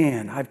thought,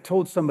 man, I've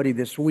told somebody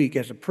this week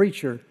as a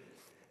preacher,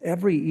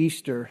 every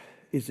Easter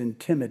is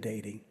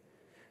intimidating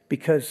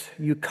because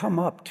you come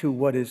up to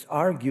what is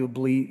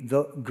arguably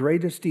the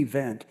greatest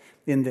event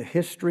in the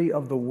history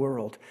of the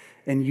world,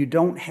 and you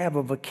don't have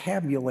a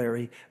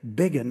vocabulary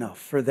big enough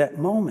for that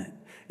moment.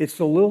 It's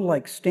a little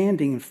like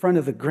standing in front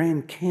of the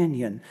Grand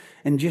Canyon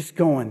and just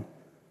going,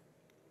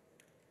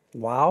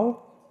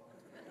 wow?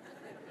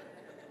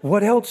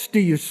 What else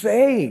do you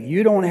say?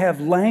 You don't have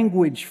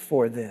language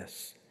for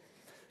this.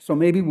 So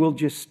maybe we'll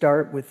just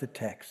start with the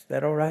text.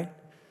 That all right?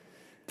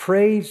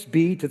 Praise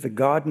be to the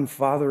God and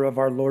Father of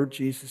our Lord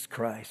Jesus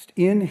Christ.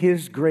 In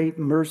his great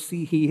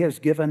mercy, he has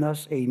given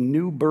us a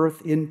new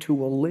birth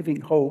into a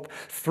living hope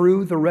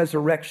through the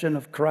resurrection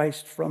of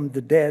Christ from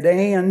the dead,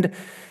 and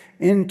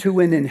into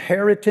an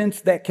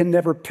inheritance that can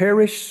never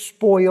perish,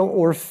 spoil,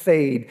 or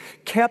fade,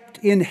 kept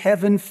in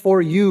heaven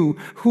for you,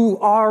 who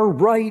are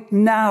right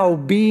now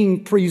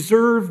being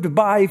preserved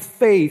by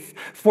faith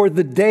for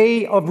the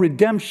day of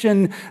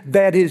redemption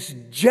that is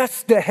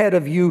just ahead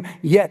of you,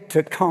 yet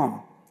to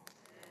come.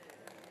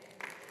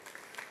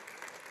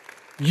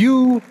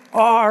 You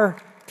are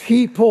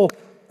people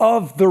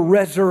of the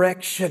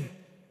resurrection.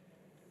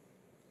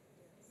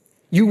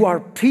 You are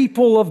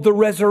people of the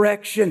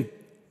resurrection.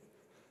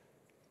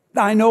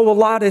 I know a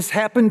lot has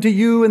happened to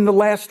you in the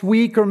last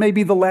week or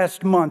maybe the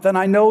last month. And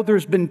I know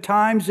there's been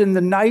times in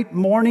the night,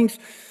 mornings,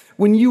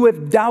 when you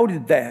have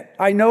doubted that.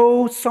 I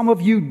know some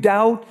of you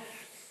doubt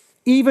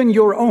even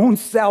your own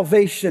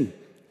salvation.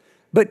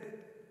 But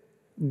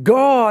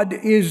God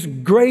is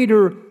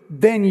greater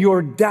than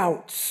your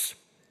doubts.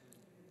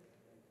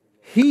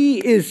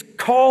 He is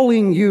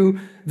calling you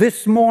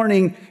this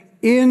morning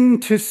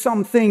into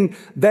something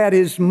that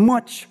is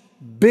much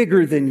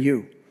bigger than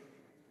you.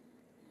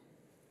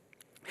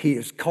 He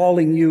is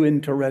calling you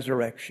into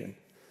resurrection.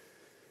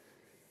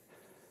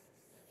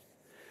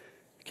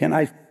 Can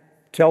I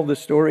tell the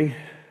story?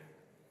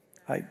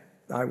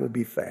 I will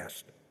be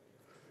fast.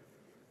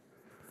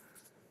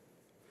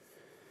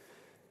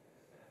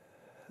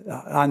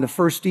 On the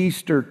first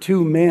Easter,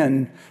 2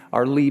 men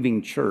are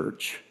leaving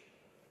church.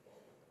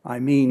 I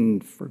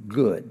mean for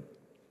good,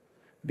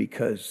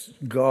 because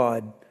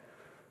God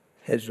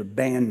has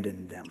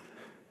abandoned them,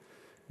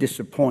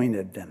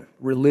 disappointed them.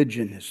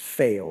 Religion has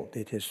failed.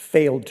 It has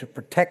failed to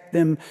protect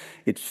them.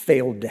 It's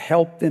failed to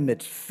help them.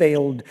 It's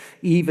failed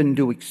even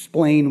to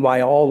explain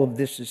why all of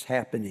this is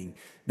happening.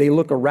 They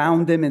look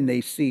around them and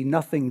they see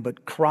nothing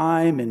but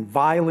crime and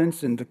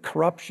violence and the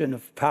corruption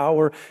of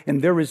power,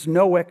 and there is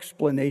no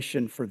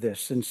explanation for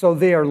this. And so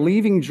they are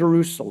leaving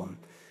Jerusalem,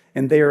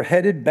 and they are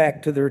headed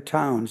back to their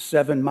town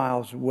 7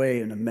 miles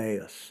away in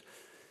Emmaus.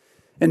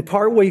 And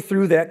partway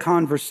through that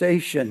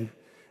conversation,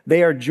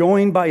 They are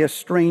joined by a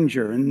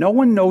stranger, and no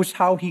one knows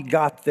how he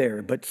got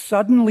there, but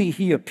suddenly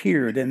he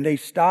appeared, and they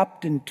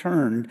stopped and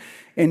turned,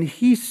 and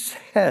he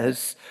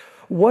says,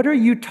 "What are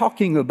you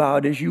talking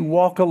about as you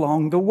walk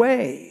along the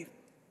way?"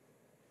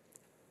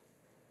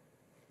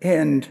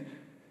 And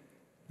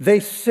they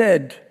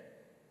said,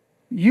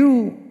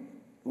 You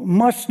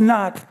must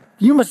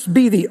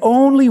be the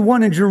only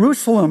one in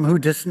Jerusalem who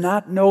does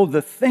not know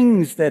the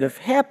things that have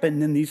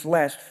happened in these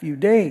last few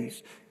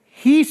days.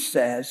 He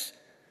says,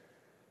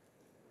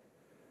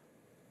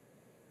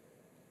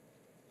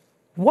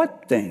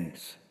 "What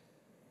things?"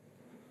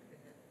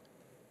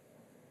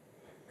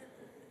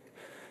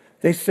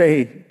 They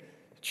say,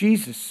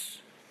 "Jesus,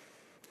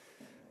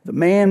 the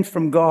man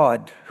from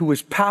God, who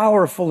was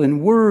powerful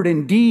in word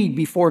and deed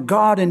before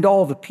God and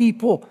all the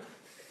people.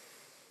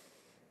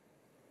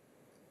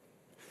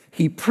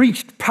 He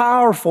preached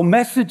powerful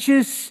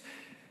messages.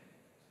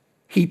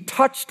 He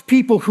touched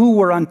people who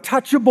were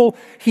untouchable.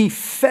 He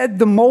fed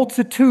the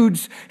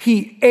multitudes.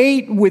 He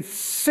ate with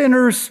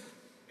sinners.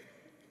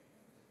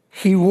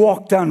 He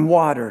walked on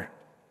water."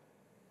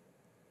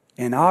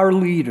 And our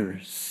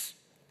leaders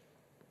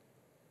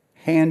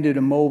handed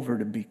him over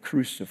to be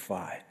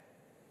crucified.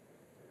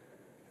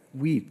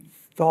 We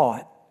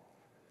thought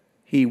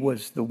he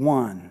was the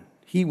one.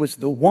 He was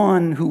the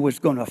one who was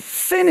going to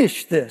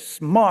finish this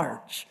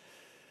march.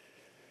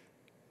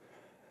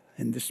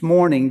 And this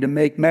morning, to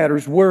make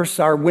matters worse,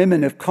 our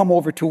women have come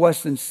over to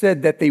us and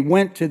said that they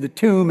went to the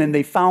tomb and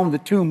they found the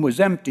tomb was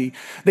empty.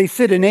 They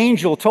said an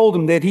angel told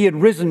them that he had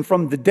risen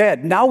from the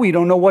dead. Now we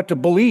don't know what to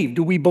believe.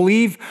 Do we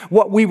believe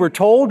what we were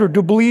told, or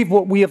do we believe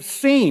what we have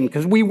seen?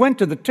 Because we went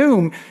to the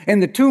tomb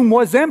and the tomb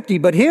was empty,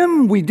 but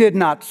him we did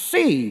not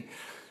see.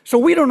 So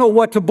we don't know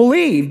what to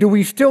believe. Do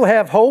we still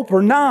have hope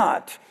or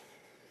not?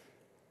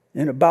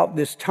 And about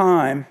this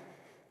time,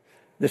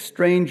 the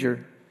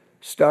stranger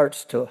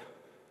starts to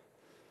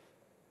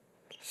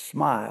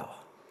smile,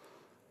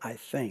 I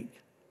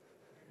think.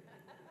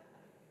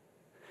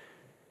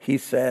 He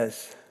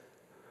says,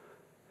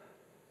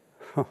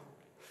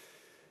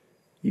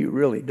 "You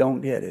really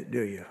don't get it,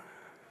 do you?"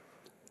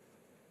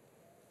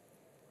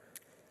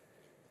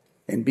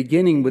 And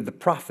beginning with the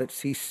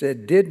prophets, he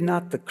said, "Did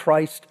not the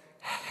Christ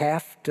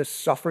have to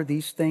suffer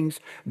these things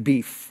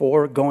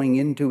before going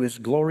into his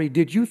glory?"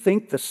 Did you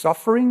think the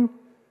suffering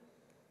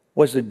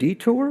was a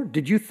detour?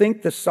 Did you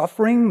think the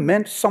suffering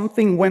meant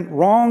something went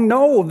wrong?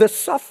 No, the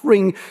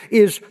suffering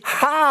is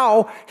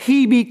how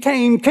he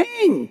became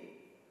king.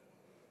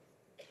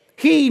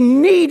 He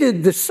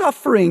needed the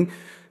suffering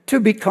to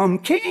become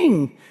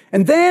king.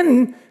 And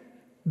then,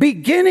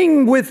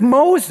 beginning with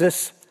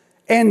Moses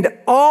and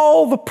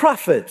all the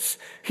prophets,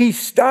 he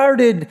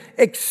started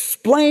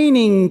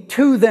explaining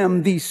to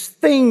them these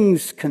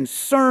things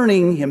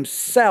concerning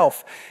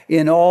himself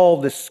in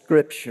all the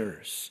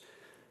scriptures.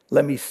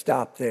 Let me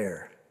stop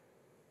there.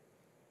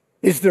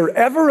 Is there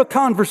ever a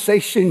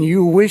conversation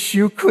you wish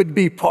you could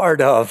be part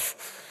of?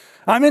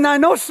 I mean, I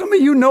know some of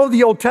you know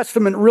the Old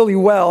Testament really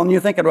well, and you're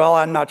thinking, well,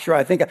 I'm not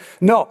sure.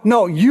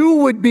 No, you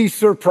would be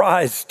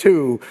surprised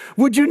too.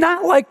 Would you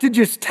not like to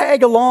just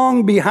tag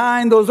along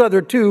behind those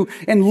other two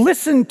and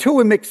listen to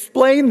him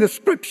explain the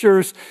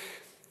scriptures?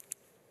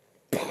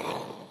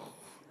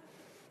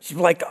 She's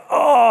like,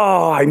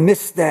 oh, I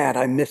missed that.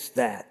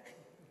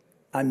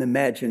 I'm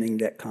imagining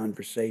that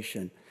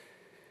conversation.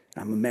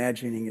 I'm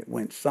imagining it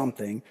went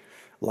something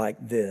like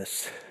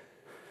this.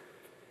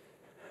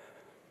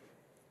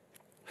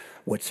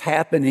 What's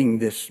happening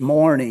this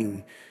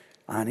morning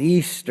on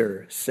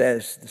Easter,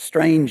 says the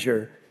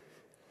stranger,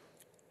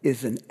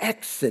 is an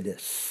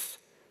exodus.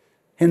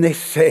 And they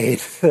say,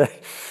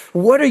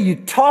 "What are you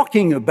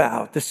talking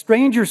about?" The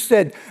stranger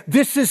said,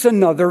 "This is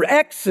another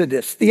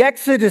exodus. The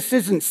exodus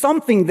isn't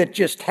something that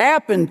just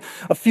happened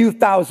a few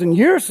thousand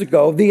years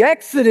ago. The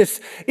exodus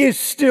is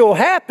still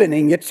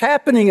happening. It's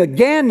happening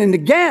again and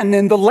again.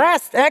 And the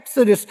last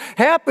exodus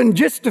happened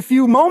just a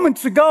few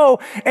moments ago,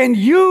 and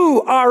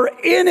you are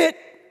in it."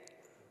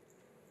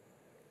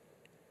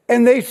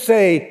 And they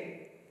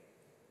say,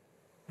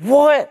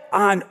 "What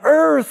on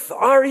earth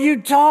are you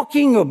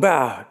talking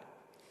about?"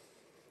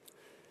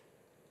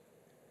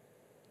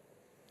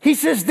 He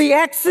says the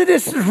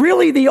Exodus is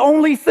really the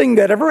only thing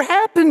that ever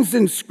happens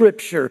in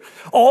Scripture.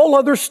 All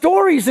other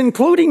stories,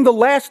 including the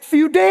last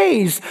few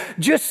days,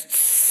 just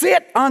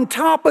sit on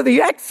top of the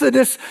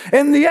Exodus,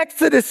 and the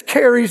Exodus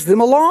carries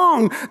them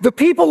along. The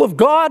people of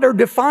God are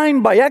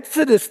defined by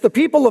Exodus. The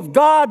people of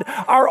God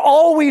are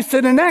always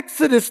in an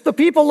Exodus. The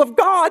people of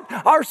God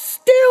are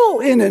still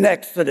in an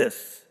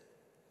Exodus.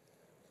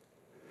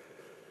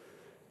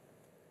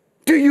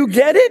 Do you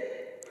get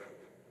it?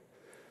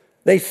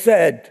 They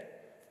said,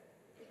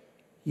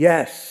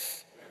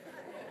 "Yes."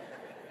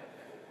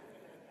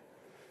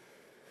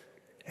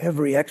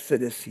 Every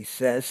Exodus, he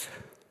says,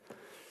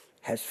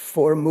 has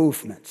 4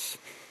 movements.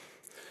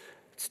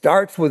 It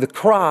starts with a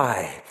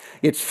cry.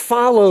 It's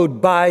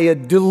followed by a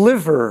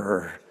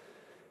deliverer,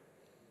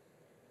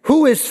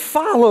 who is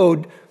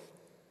followed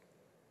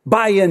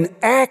by an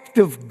act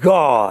of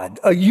God,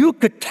 a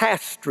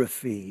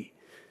eucatastrophe.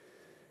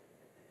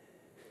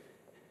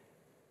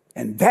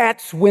 And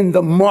that's when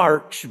the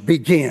march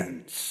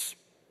begins.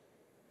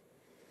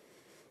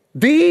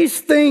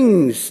 These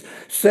things,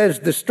 says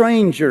the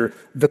stranger,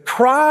 the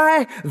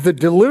cry, the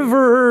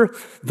deliverer,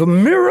 the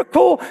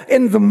miracle,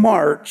 and the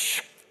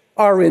march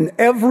are in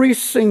every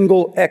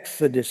single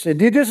Exodus.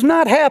 And it has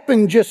not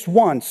happened just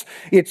once.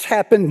 It's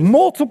happened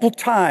multiple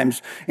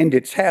times, and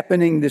it's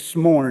happening this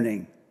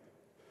morning.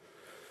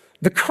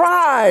 The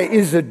cry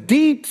is a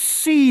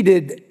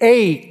deep-seated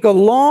ache, a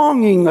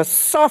longing, a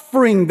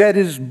suffering that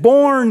is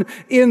born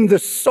in the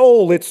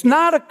soul. It's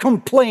not a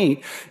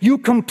complaint. You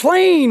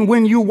complain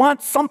when you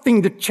want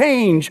something to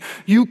change.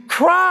 You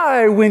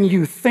cry when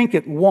you think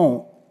it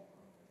won't.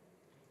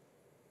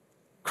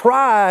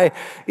 Cry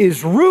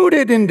is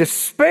rooted in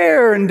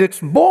despair, and it's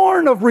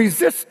born of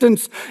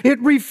resistance. It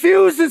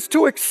refuses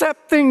to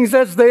accept things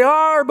as they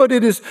are, but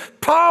it is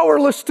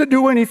powerless to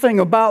do anything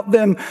about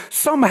them.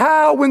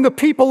 Somehow, when the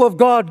people of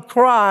God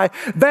cry,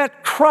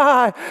 that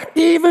cry,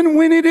 even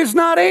when it is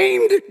not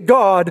aimed at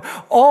God,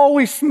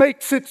 always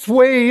makes its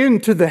way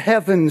into the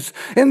heavens.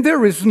 And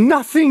there is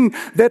nothing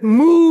that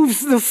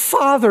moves the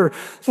Father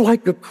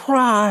like a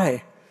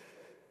cry.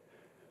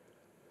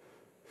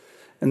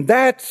 And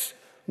that's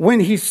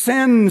when he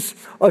sends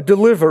a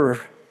deliverer,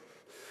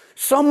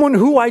 someone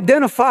who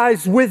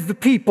identifies with the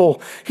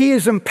people. He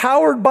is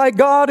empowered by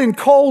God and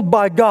called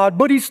by God,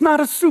 but he's not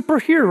a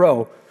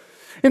superhero.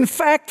 In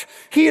fact,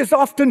 he is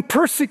often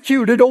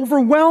persecuted,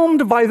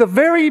 overwhelmed by the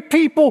very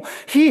people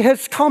he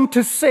has come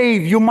to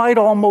save. You might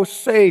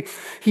almost say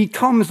he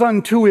comes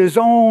unto his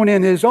own,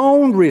 and his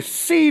own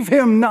receive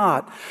him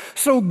not.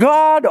 So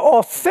God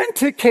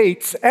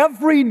authenticates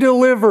every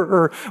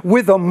deliverer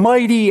with a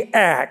mighty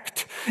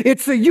act.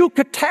 It's a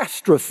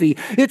eucatastrophe.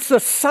 It's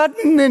a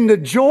sudden and a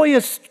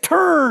joyous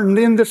turn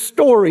in the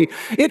story.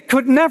 It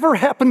could never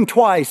happen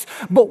twice,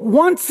 but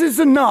once is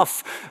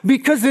enough,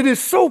 because it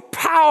is so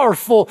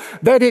powerful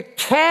that it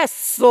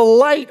casts a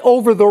light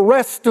over the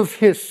rest of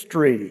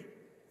history.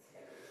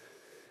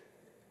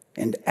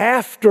 And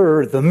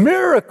after the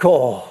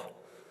miracle,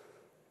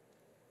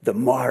 the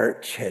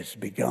march has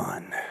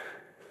begun.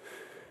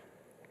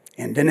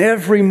 And in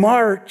every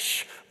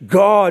march,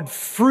 God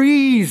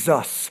frees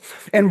us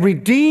and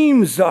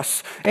redeems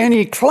us, and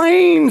he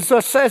claims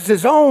us as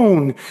his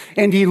own,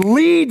 and he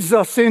leads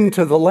us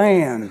into the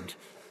land.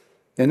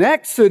 In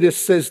Exodus,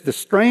 says the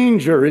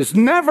stranger, is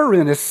never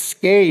an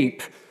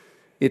escape.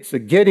 It's a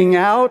getting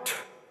out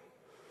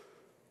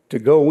to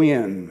go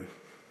in.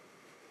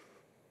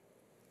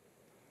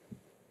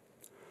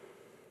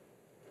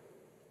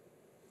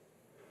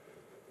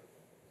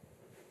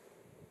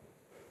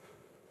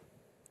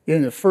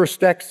 In the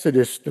first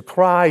Exodus, the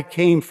cry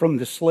came from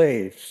the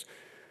slaves.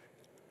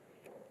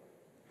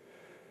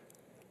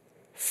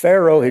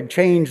 Pharaoh had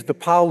changed the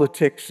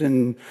politics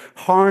and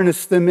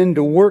harnessed them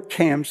into work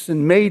camps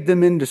and made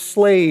them into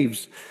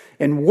slaves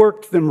and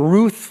worked them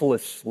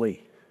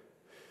ruthlessly.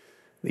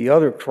 The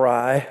other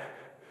cry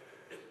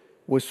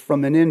was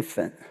from an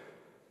infant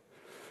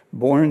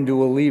born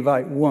to a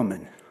Levite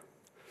woman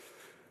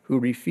who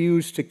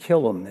refused to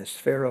kill him, as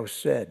Pharaoh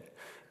said,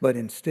 but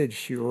instead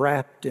she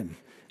wrapped him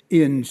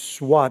in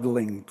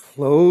swaddling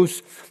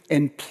clothes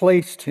and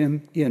placed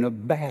him in a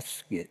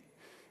basket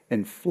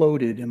and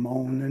floated him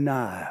on the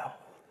Nile.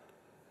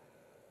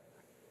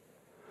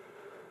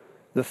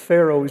 The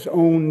Pharaoh's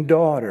own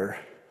daughter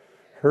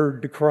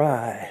heard the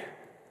cry,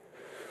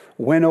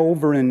 went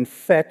over and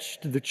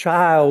fetched the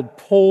child,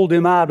 pulled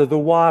him out of the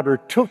water,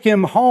 took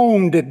him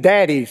home to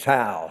Daddy's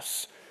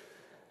house,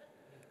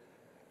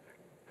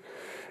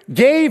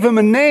 gave him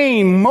a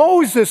name,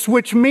 Moses,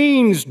 which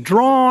means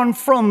drawn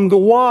from the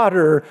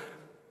water,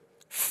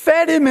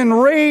 fed him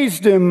and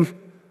raised him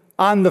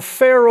on the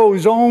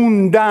Pharaoh's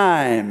own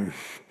dime.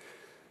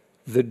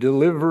 The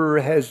deliverer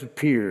has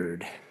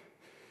appeared.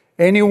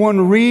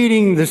 Anyone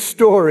reading the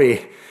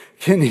story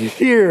can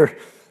hear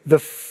the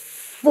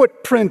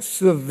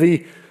footprints of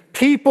the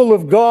people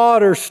of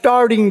God are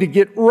starting to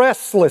get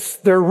restless.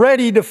 They're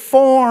ready to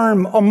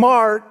form a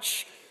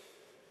march.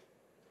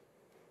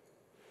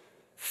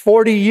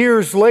 40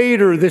 years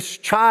later, this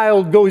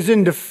child goes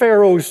into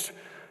Pharaoh's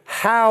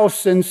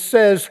house and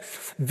says,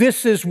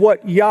 "This is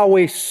what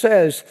Yahweh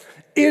says.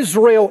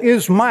 Israel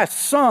is my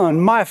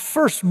son, my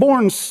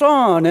firstborn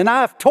son, and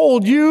I've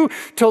told you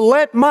to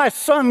let my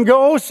son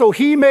go so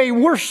he may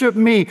worship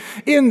me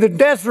in the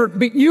desert,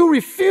 but you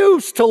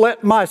refuse to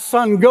let my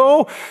son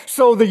go.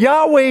 So the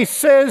Yahweh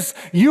says,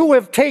 you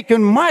have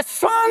taken my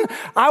son,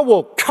 I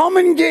will come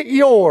and get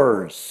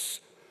yours."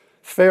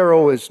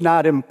 Pharaoh is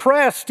not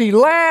impressed. He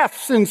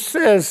laughs and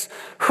says,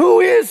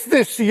 "Who is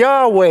this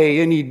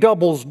Yahweh?" And he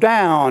doubles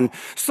down.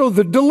 So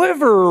the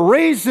deliverer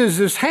raises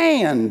his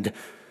hand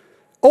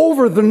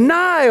over the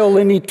Nile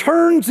and he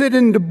turns it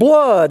into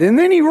blood, and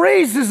then he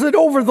raises it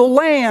over the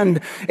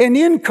land, and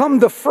in come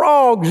the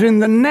frogs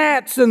and the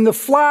gnats and the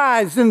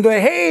flies and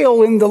the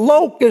hail and the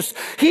locusts.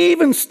 He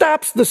even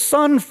stops the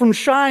sun from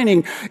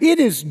shining. It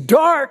is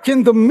dark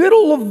in the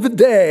middle of the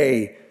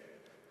day.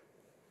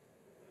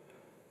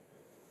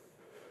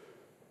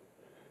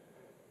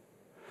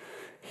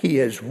 He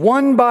has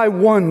one by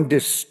one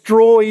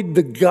destroyed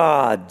the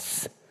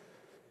gods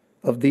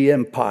of the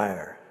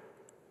empire.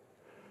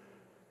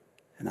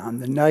 And on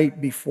the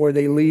night before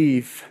they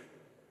leave,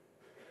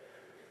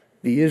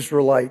 the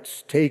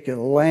Israelites take a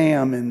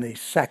lamb and they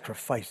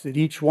sacrifice it,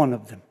 each one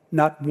of them,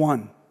 not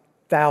one,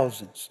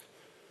 thousands,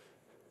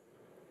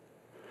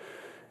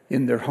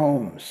 in their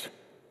homes.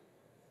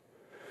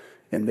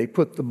 And they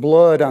put the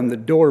blood on the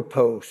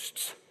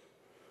doorposts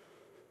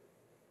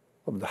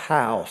of the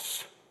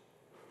house,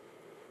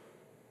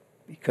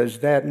 because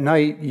that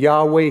night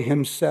Yahweh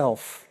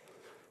himself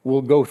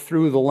will go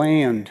through the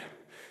land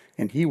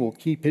and he will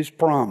keep his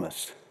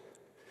promise.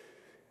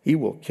 He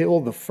will kill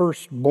the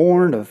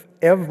firstborn of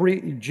every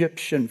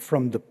Egyptian,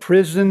 from the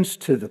prisons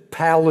to the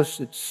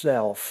palace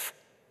itself,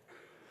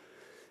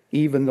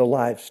 even the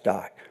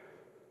livestock.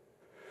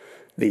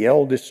 The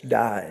eldest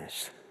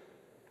dies.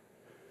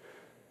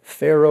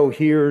 Pharaoh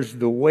hears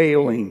the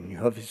wailing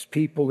of his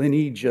people in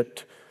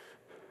Egypt.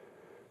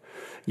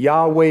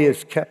 Yahweh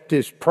has kept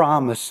his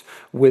promise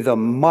with a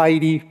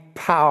mighty,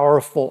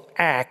 powerful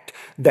act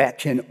that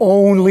can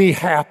only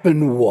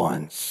happen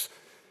once.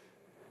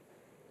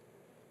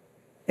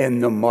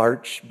 And the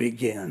march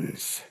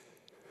begins.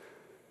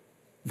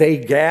 They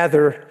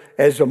gather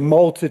as a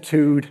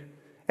multitude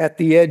at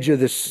the edge of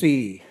the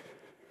sea.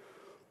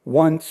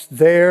 Once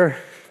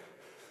there,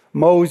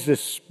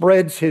 Moses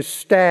spreads his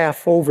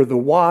staff over the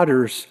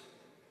waters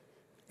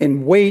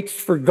and waits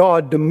for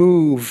God to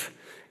move.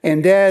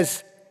 And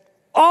as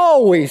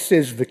always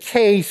is the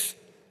case,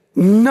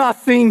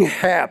 nothing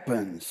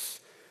happens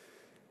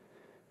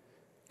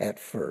at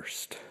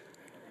first.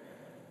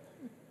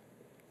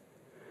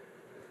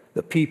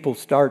 The people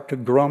start to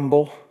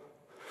grumble.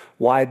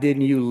 Why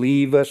didn't you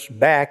leave us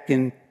back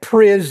in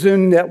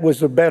prison? That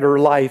was a better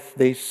life,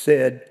 they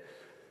said.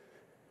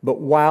 But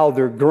while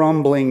they're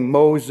grumbling,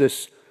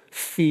 Moses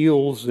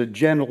feels a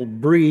gentle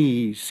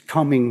breeze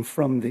coming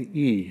from the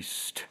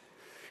east.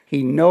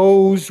 He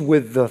knows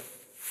with the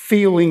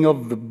feeling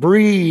of the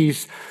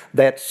breeze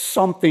that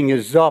something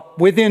is up.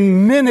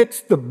 Within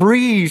minutes, the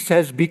breeze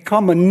has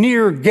become a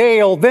near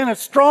gale, then a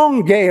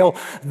strong gale,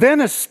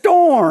 then a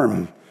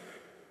storm.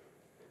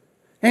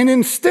 And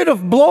instead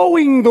of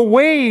blowing the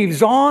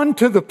waves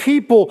onto the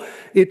people,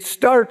 it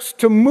starts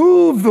to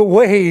move the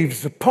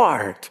waves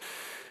apart.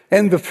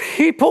 And the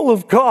people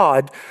of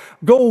God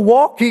go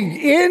walking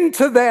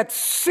into that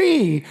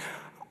sea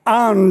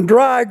on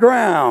dry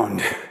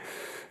ground.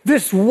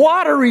 This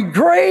watery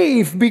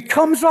grave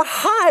becomes a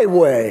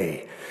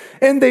highway,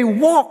 and they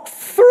walk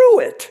through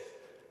it,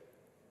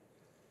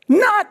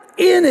 not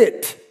in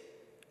it,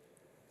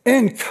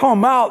 and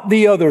come out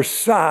the other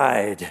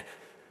side.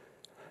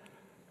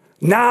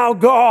 Now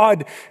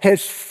God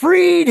has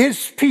freed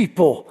his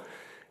people.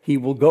 He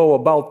will go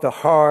about the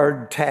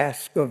hard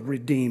task of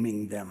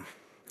redeeming them.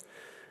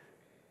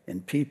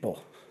 And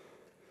people,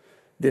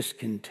 this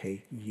can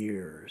take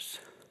years.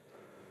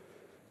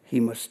 He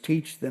must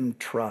teach them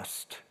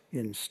trust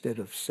instead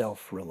of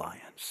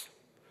self-reliance,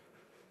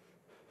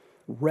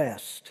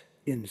 rest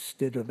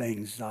instead of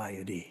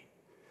anxiety,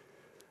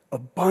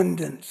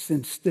 abundance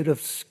instead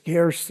of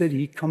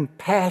scarcity,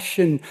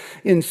 compassion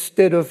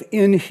instead of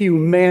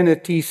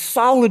inhumanity,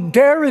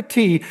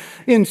 solidarity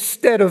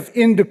instead of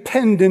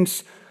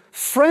independence,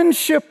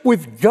 friendship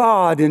with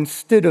God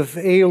instead of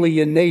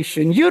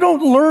alienation. You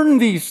don't learn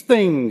these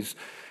things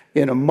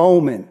in a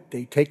moment.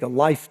 They take a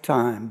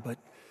lifetime, but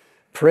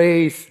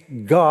praise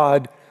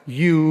God,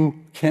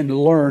 you can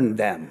learn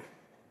them.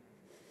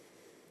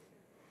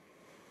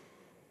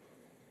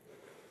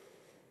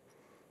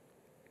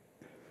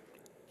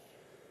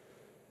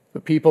 The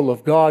people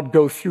of God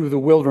go through the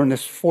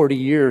wilderness 40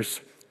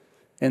 years,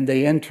 and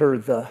they enter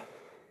the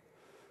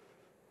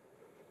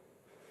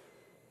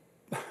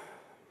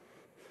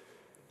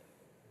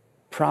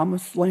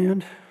promised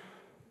land.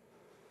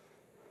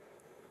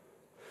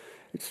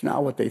 It's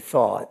not what they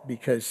thought,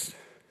 because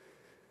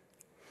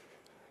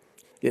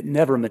it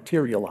never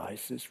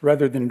materializes.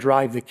 Rather than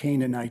drive the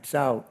Canaanites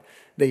out,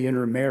 they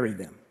intermarry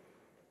them.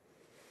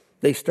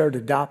 They start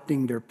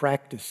adopting their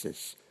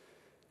practices.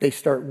 They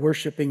start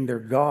worshiping their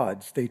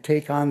gods. They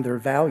take on their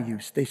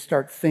values. They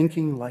start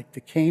thinking like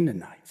the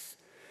Canaanites.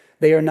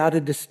 They are not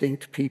a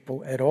distinct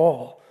people at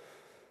all.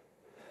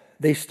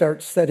 They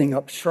start setting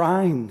up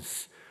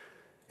shrines,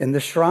 and the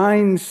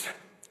shrines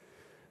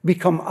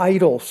become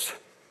idols.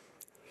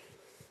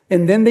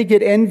 And then they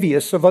get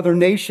envious of other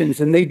nations,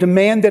 and they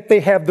demand that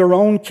they have their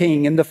own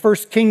king. And the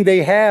first king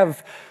they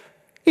have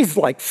is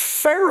like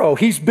Pharaoh.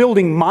 He's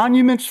building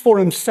monuments for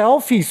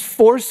himself. He's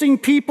forcing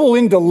people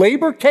into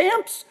labor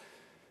camps.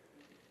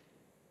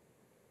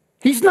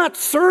 He's not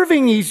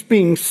serving, he's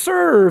being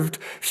served.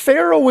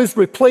 Pharaoh is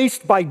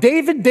replaced by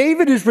David.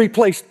 David is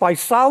replaced by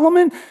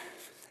Solomon.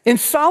 And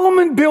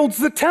Solomon builds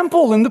the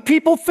temple, and the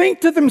people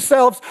think to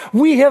themselves,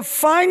 we have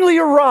finally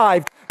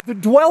arrived. The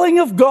dwelling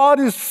of God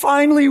is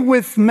finally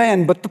with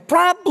men. But the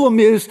problem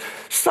is,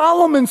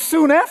 Solomon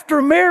soon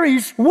after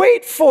marries,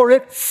 wait for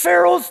it,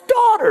 Pharaoh's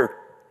daughter.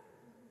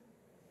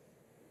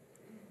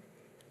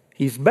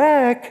 He's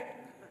back.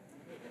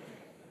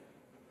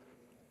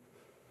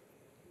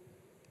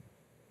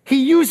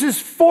 He uses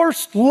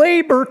forced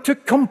labor to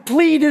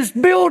complete his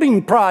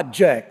building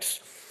projects.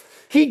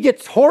 He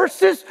gets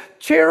horses,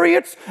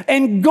 chariots,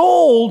 and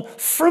gold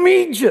from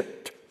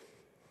Egypt.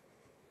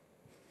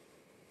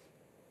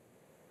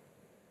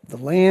 The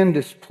land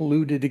is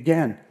polluted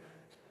again,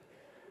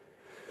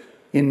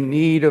 in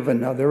need of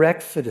another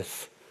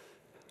exodus.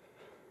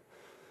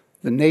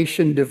 The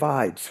nation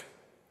divides.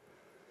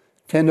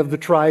 10 of the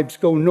tribes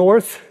go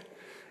north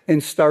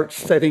and start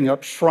setting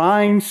up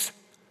shrines,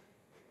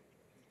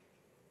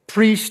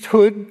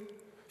 priesthood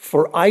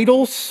for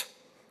idols.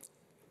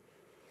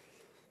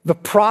 The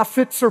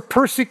prophets are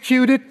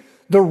persecuted.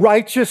 The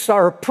righteous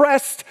are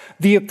oppressed.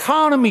 The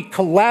economy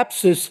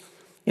collapses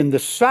in the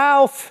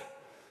south.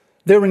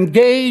 They're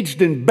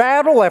engaged in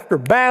battle after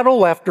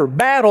battle after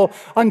battle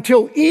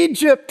until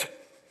Egypt,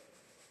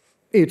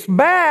 its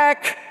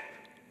back,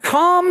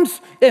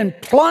 comes and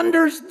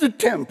plunders the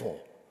temple.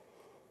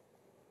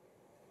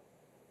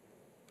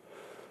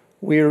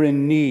 We're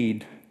in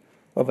need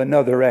of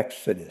another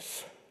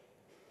exodus.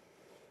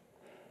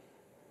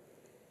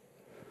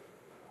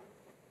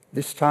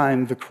 This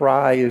time the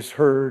cry is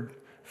heard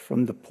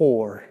from the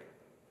poor,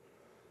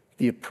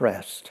 the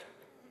oppressed,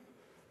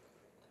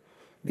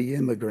 the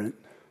immigrant,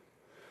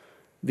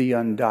 the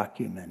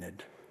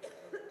undocumented.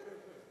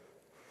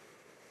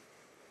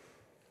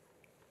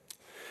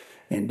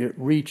 And it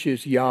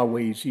reaches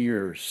Yahweh's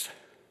ears.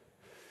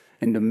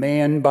 And a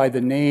man by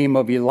the name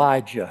of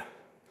Elijah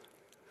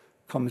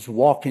comes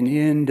walking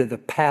into the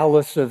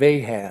palace of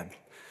Ahab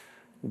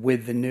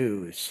with the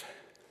news.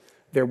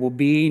 There will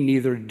be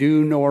neither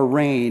dew nor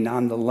rain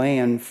on the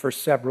land for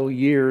several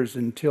years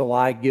until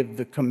I give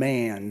the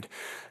command.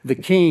 The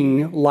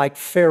king, like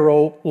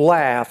Pharaoh,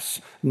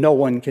 laughs. No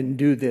one can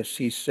do this,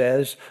 he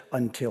says,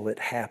 until it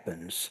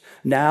happens.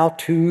 Now,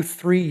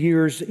 2-3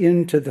 years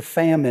into the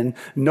famine,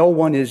 no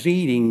one is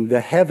eating.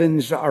 The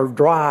heavens are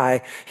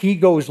dry. He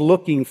goes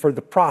looking for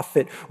the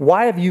prophet.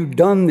 Why have you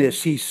done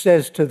this? He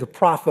says to the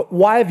prophet.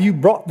 Why have you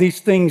brought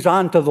these things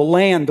onto the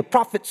land? The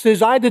prophet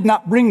says, I did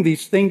not bring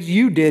these things.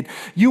 You did.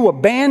 You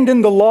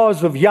abandoned the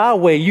laws of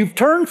Yahweh. You've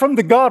turned from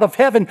the God of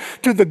heaven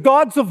to the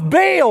gods of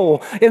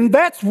Baal. And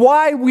that's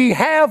why we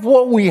have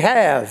what we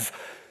have.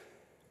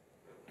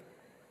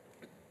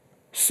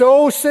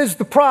 So says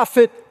the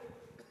prophet,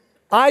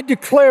 I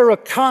declare a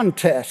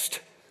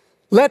contest.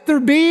 Let there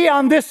be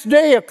on this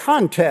day a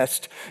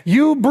contest.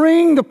 You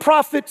bring the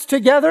prophets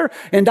together,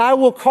 and I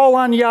will call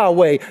on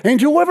Yahweh. And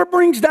whoever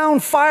brings down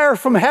fire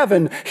from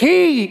heaven,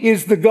 he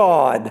is the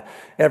God.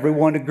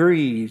 Everyone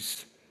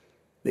agrees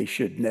they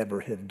should never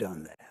have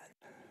done that.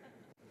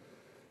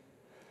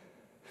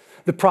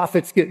 The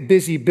prophets get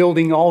busy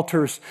building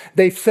altars.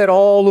 They've set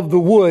all of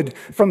the wood.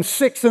 From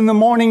 6 in the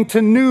morning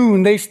to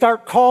noon, they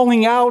start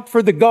calling out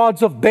for the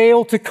gods of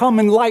Baal to come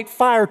and light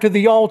fire to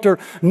the altar.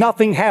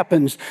 Nothing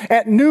happens.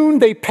 At noon,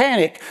 they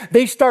panic.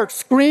 They start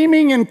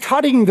screaming and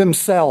cutting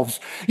themselves.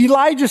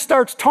 Elijah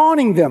starts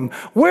taunting them.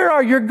 Where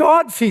are your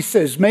gods, he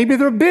says. Maybe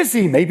they're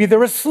busy. Maybe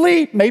they're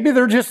asleep. Maybe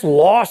they're just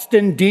lost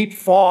in deep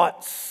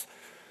thoughts.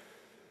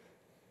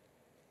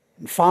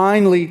 And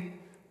finally,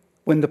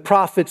 when the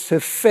prophets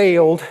have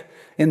failed,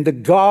 and the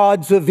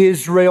gods of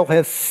Israel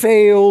have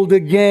failed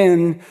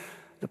again,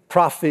 the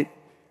prophet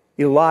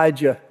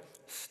Elijah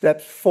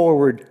steps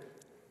forward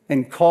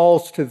and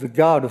calls to the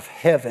God of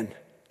heaven.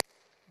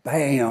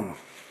 Bam!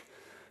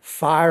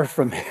 Fire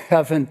from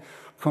heaven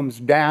comes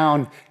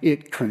down.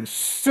 It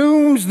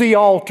consumes the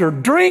altar,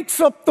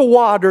 drinks up the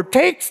water,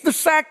 takes the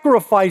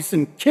sacrifice,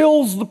 and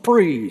kills the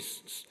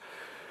priests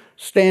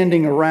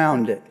standing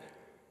around it.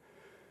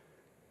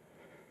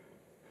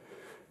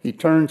 He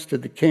turns to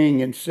the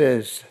king and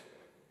says,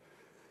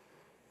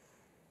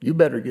 you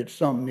better get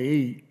something to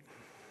eat.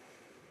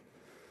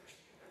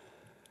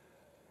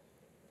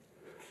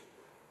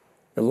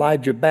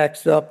 Elijah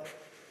backs up,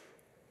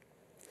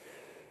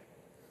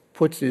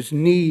 puts his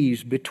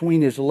knees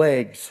between his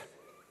legs,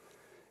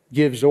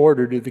 gives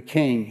order to the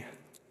king.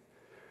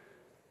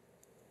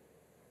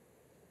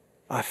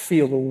 I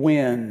feel a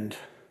wind.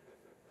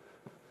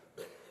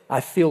 I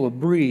feel a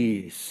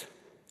breeze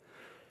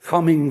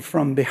coming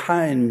from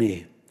behind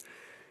me.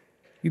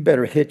 You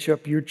better hitch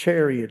up your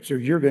chariots or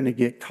you're going to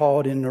get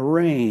caught in the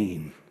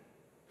rain.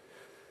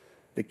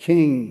 The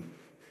king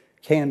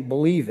can't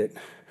believe it,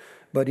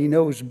 but he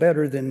knows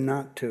better than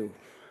not to.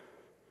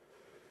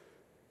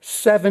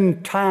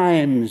 7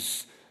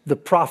 times the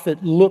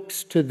prophet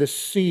looks to the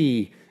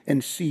sea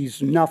and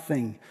sees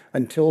nothing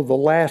until the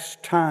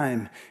last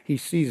time he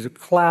sees a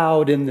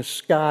cloud in the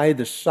sky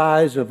the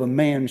size of a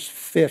man's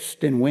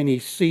fist. And when he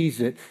sees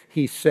it,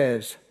 he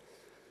says,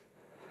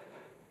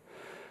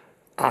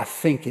 I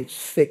think it's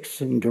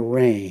fixing to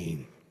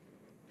rain.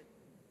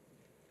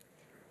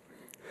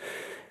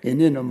 And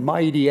in a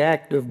mighty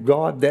act of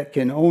God that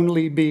can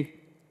only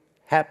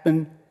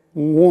happen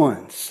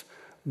once,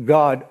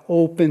 God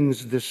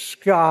opens the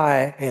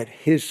sky at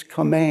his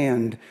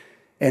command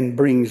and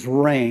brings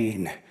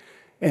rain,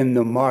 and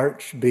the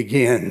march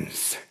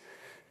begins.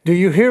 Do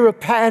you hear a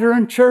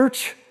pattern,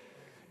 church?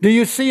 Do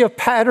you see a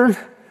pattern?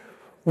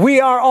 We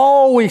are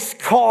always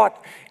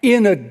caught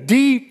in a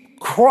deep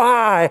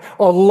cry,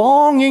 a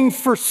longing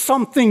for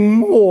something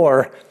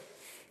more.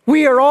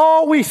 We are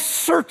always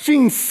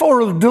searching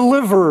for a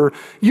deliverer,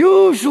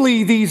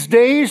 usually these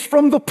days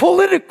from the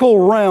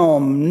political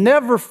realm,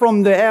 never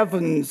from the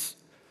heavens.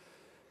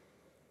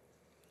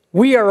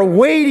 We are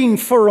waiting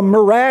for a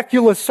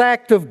miraculous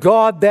act of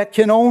God that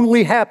can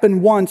only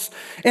happen once.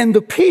 And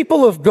the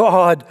people of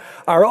God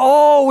are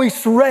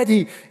always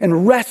ready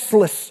and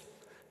restless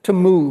to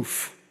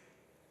move.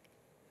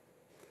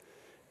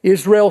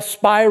 Israel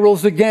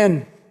spirals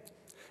again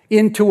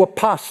into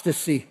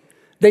apostasy.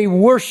 They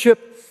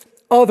worship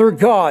other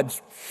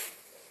gods.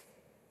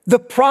 The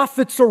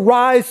prophets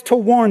arise to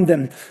warn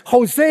them.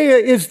 Hosea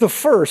is the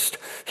first.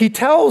 He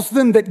tells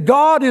them that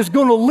God is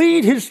going to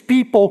lead his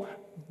people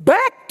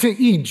back to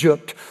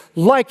Egypt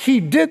like he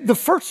did the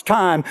first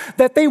time,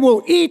 that they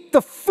will eat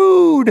the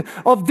food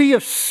of the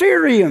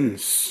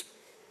Assyrians.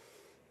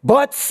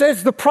 But,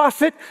 says the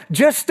prophet,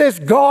 just as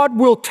God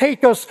will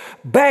take us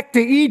back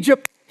to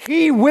Egypt,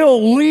 he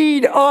will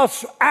lead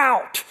us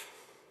out.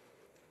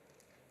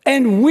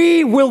 And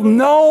we will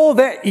know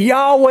that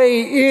Yahweh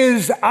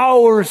is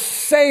our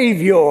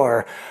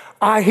Savior.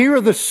 I hear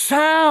the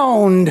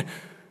sound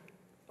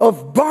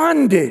of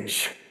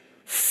bondage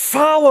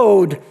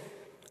followed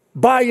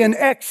by an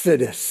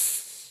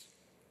exodus.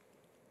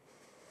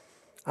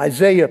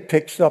 Isaiah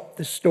picks up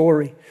the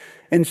story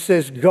and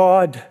says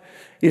God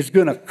is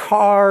going to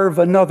carve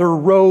another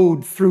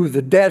road through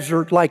the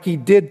desert like he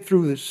did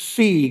through the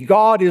sea.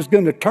 God is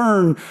going to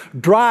turn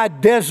dry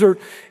desert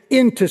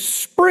into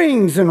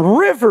springs and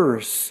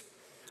rivers.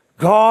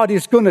 God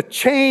is going to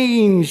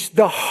change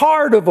the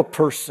heart of a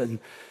person.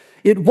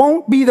 It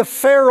won't be the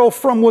Pharaoh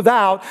from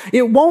without.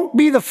 It won't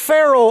be the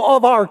Pharaoh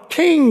of our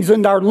kings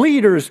and our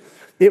leaders.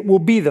 It will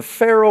be the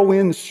Pharaoh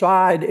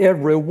inside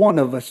every one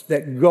of us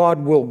that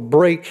God will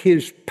break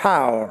his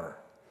power.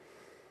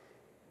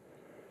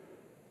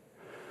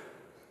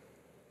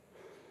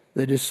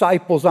 The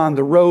disciples on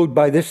the road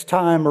by this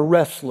time are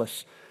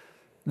restless.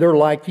 They're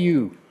like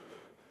you.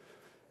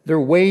 They're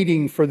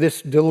waiting for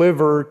this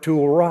deliverer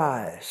to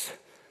arise.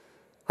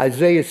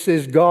 Isaiah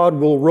says God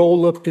will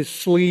roll up his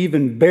sleeve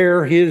and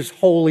bare his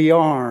holy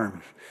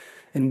arm.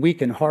 And we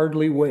can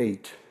hardly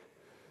wait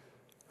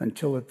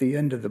until at the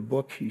end of the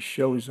book he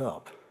shows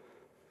up.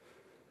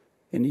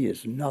 And he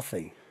is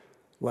nothing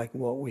like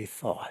what we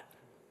thought.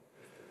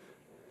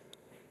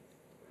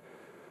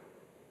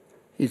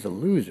 He's a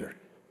loser.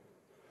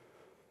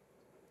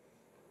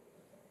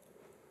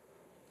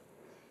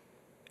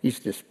 He's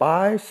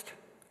despised,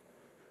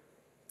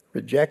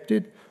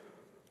 rejected.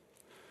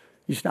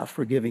 He's not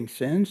forgiving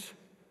sins.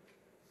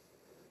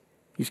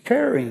 He's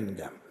carrying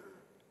them.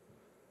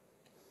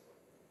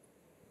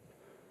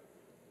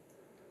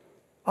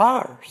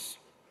 Ours.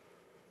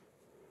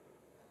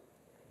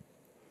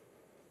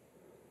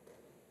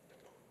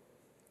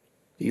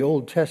 The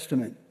Old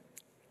Testament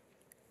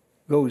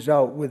goes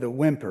out with a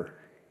whimper,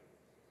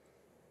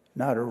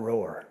 not a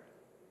roar.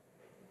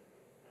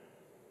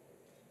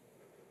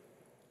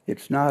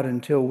 It's not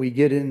until we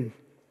get into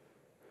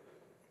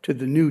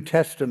the New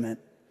Testament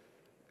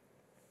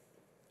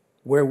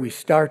where we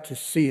start to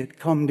see it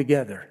come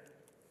together.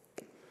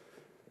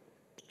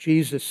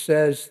 Jesus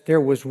says,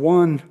 there was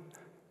one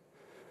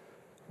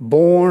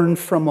born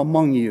from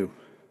among you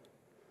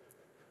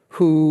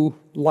who,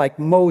 like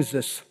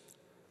Moses,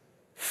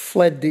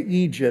 fled to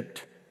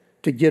Egypt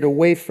to get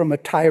away from a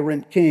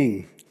tyrant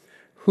king,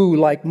 who,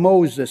 like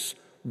Moses,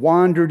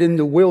 wandered in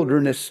the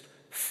wilderness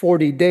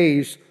 40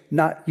 days,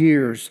 not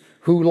years,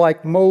 who,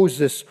 like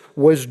Moses,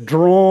 was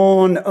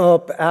drawn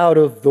up out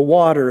of the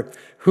water,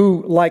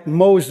 who, like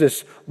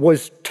Moses,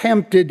 was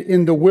tempted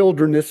in the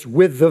wilderness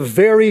with the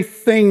very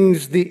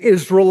things the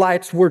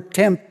Israelites were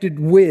tempted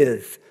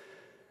with.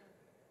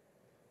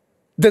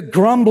 The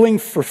grumbling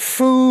for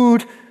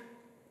food,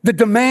 the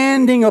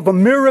demanding of a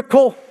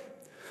miracle,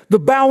 the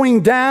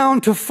bowing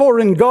down to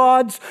foreign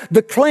gods,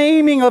 the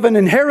claiming of an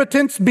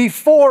inheritance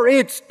before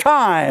its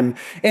time,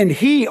 and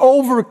he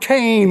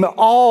overcame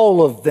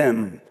all of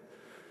them.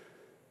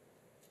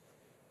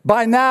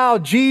 By now,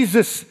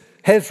 Jesus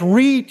has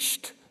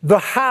reached the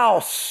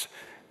house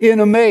in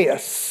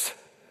Emmaus.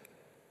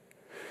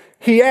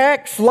 He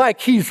acts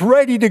like he's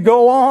ready to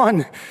go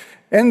on,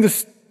 and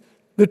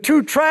the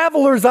two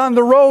travelers on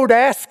the road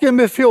ask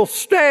him if he'll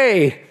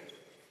stay.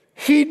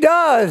 He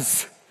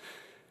does.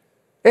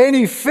 And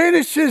he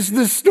finishes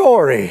the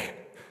story.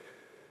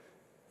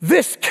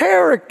 This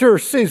character,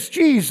 says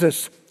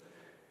Jesus,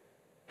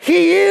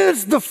 he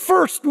is the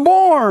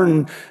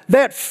firstborn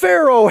that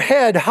Pharaoh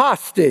had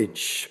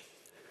hostage.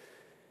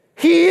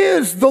 He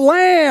is the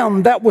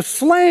lamb that was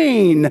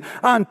slain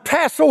on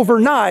Passover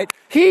night.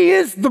 He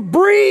is the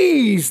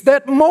breeze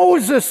that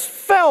Moses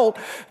felt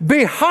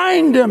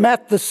behind him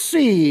at the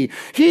sea.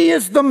 He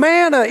is the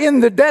manna in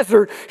the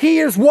desert. He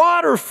is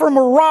water from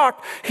a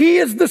rock. He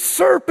is the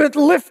serpent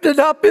lifted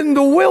up in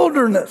the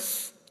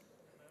wilderness.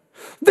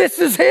 This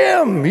is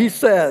him, he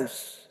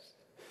says.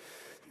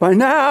 By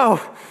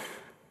now,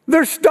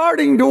 they're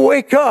starting to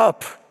wake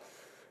up.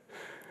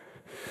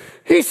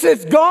 He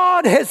says,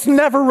 God has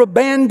never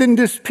abandoned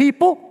his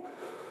people.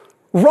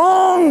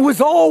 Wrong was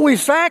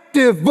always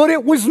active, but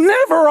it was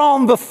never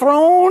on the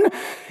throne.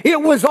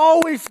 It was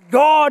always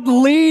God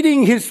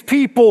leading his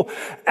people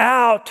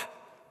out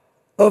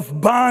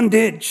of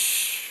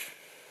bondage.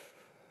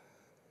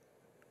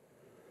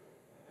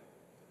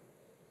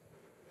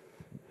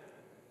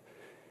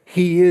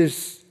 He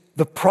is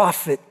the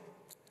prophet.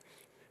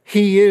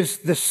 He is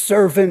the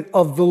servant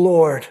of the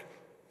Lord.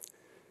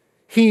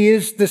 He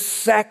is the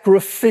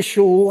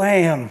sacrificial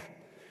lamb.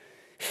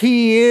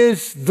 He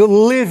is the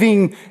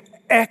living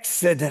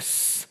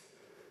Exodus.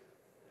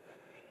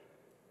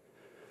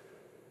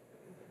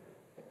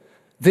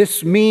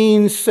 This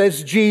means,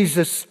 says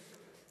Jesus,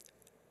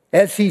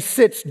 as he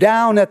sits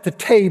down at the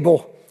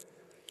table,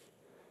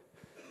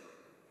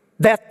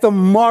 that the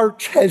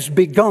march has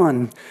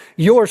begun.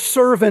 Your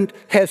servant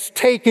has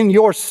taken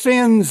your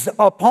sins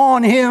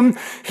upon him.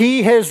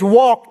 He has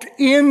walked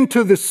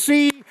into the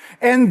sea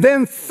and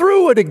then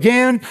through it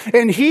again,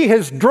 and he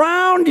has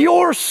drowned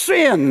your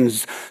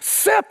sins,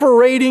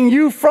 separating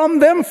you from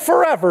them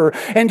forever.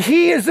 And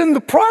he is in the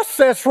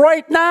process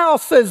right now,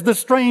 says the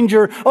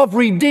stranger, of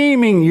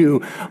redeeming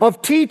you,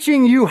 of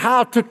teaching you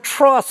how to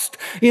trust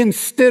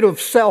instead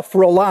of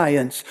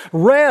self-reliance,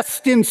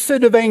 rest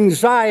instead of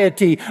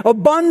anxiety,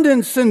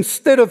 abundance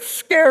instead of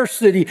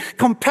scarcity,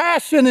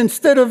 compassion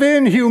instead of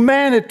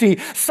inhumanity,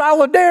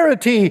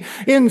 solidarity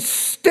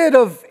instead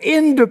of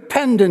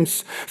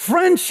independence,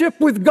 friendship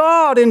with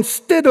God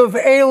instead of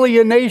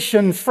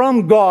alienation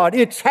from God.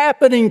 It's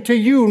happening to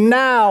you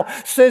now,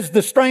 says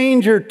the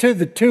stranger to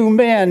the two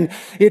men.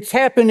 It's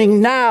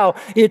happening now.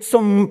 It's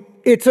an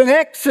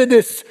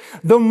exodus.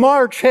 The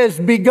march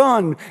has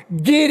begun.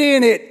 Get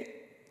in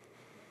it.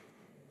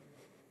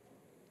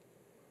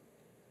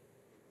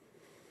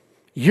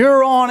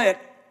 You're on it.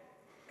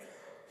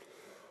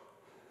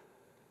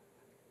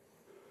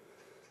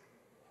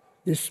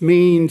 This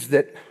means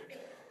that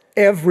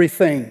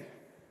everything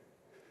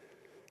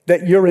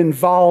that you're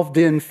involved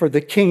in for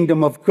the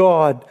kingdom of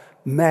God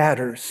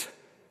matters.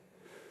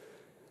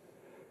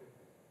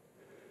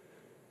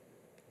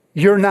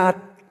 You're not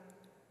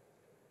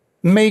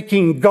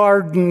making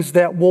gardens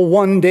that will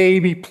one day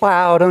be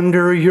plowed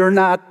under. You're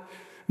not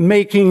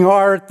making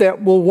art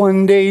that will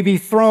one day be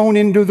thrown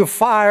into the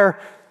fire.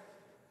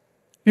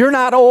 You're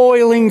not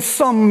oiling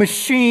some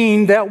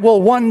machine that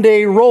will one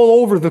day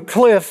roll over the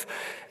cliff.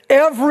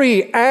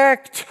 Every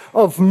act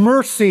of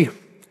mercy,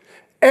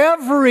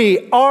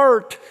 every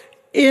art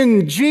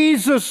in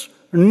Jesus'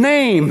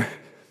 name,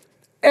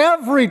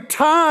 every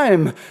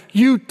time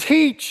you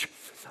teach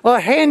a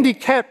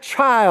handicapped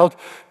child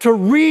to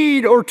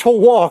read or to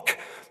walk,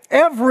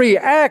 every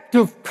act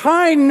of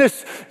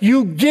kindness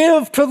you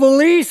give to the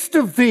least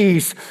of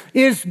these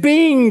is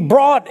being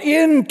brought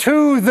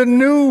into the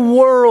new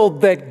world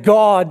that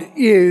God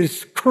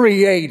is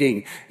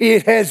creating.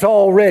 It has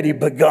already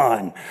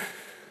begun.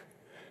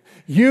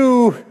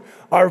 You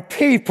are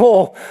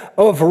people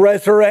of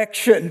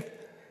resurrection.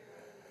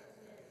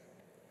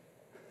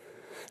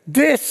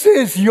 This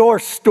is your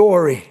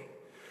story.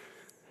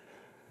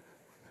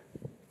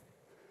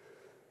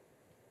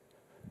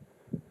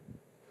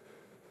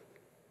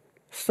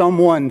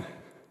 Someone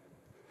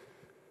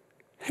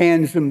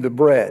hands him the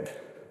bread.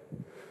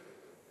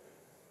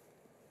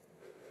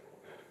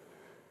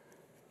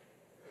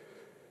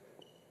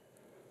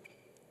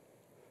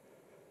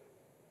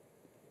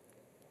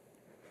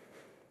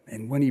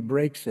 And when he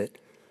breaks it,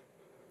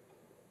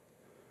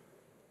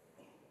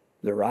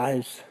 their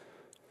eyes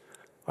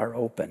are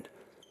opened.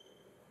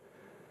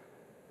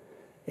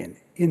 And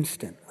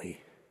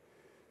instantly,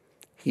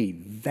 he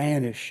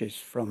vanishes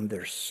from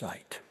their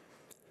sight.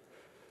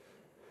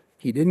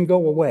 He didn't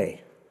go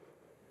away.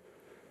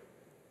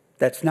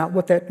 That's not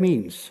what that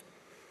means.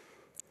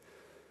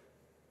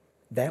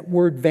 That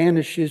word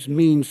vanishes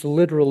means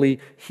literally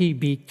he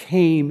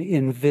became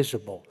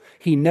invisible.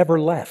 He never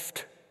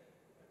left.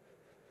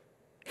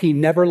 He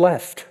never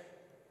left.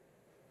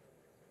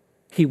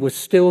 He was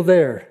still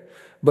there,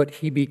 but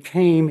he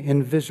became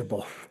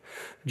invisible.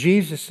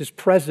 Jesus is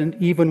present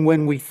even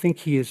when we think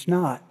he is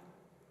not.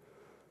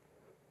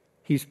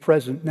 He's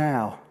present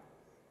now.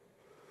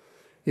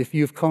 If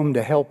you've come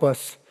to help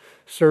us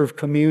serve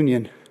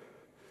communion,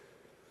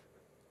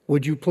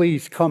 would you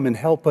please come and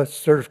help us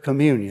serve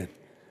communion?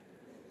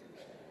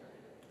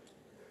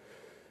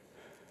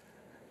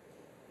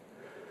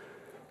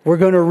 We're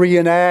going to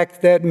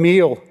reenact that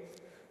meal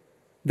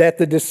that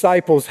the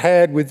disciples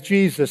had with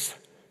Jesus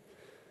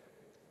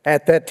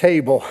at that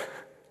table.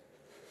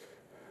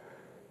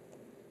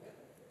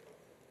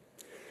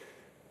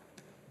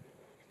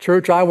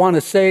 Church, I want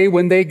to say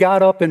when they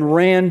got up and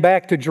ran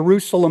back to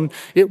Jerusalem,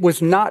 it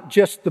was not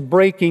just the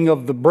breaking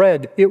of the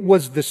bread. It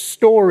was the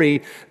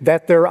story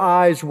that their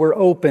eyes were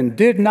opened.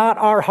 Did not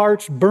our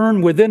hearts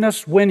burn within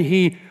us when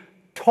he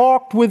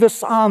talked with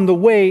us on the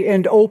way,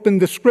 and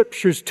opened the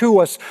scriptures to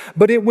us.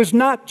 But it was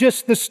not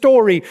just the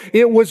story,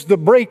 it was the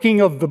breaking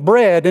of the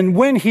bread. And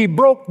when he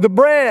broke the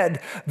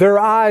bread, their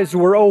eyes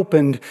were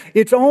opened.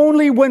 It's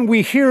only when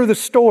we hear the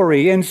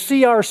story and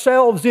see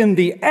ourselves in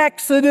the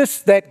exodus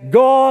that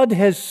God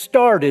has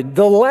started,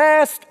 the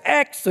last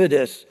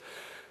exodus,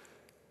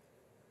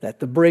 that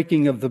the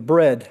breaking of the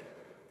bread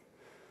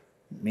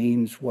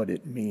means what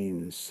it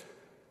means.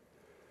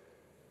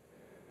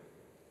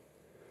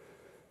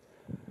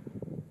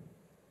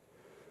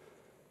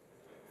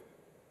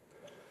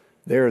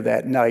 There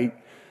that night,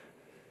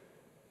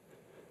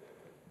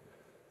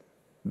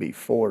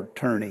 before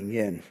turning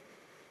in,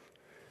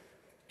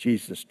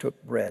 Jesus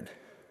took bread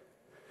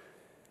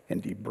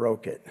and he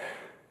broke it,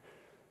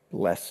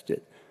 blessed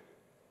it,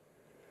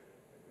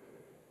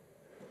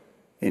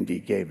 and he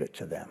gave it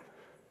to them.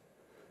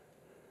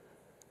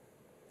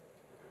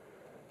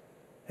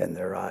 And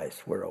their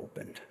eyes were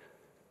opened.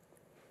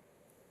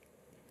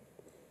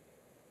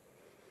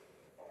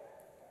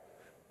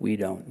 We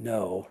don't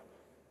know.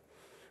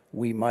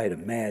 We might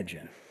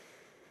imagine.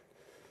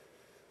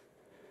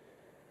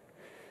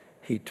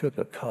 He took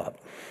a cup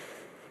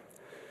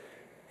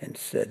and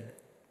said,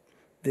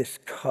 "This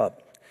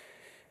cup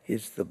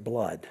is the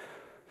blood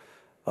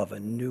of a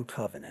new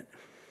covenant,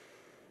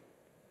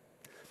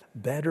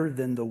 better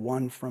than the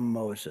one from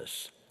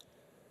Moses.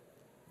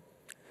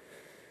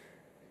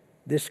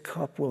 This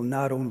cup will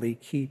not only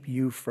keep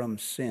you from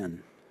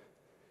sin,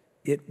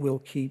 it will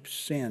keep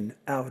sin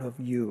out of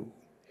you."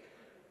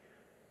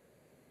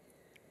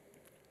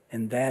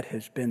 And that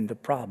has been the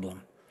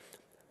problem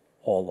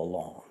all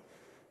along.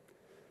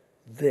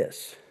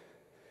 This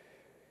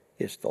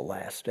is the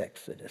last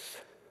Exodus.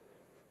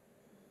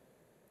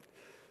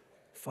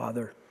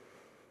 Father,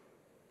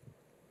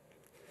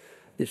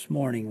 this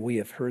morning we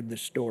have heard the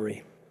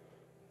story,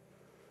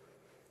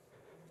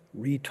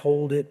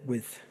 retold it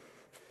with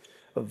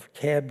a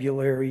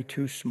vocabulary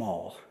too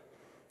small.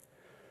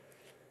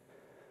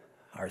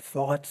 Our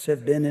thoughts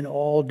have been in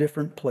all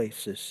different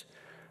places,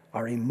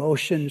 our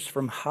emotions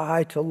from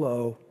high to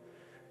low.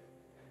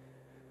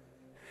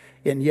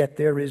 And yet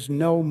there is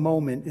no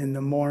moment in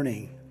the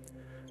morning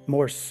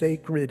more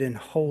sacred and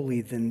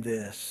holy than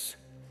this.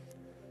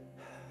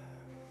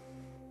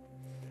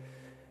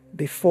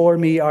 Before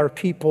me are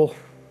people,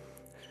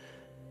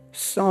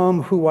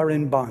 some who are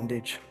in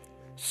bondage,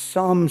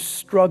 some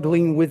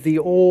struggling with the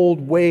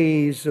old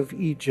ways of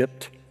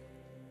Egypt,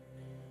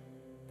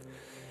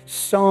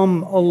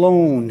 some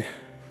alone,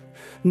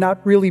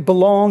 not really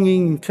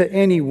belonging to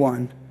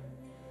anyone,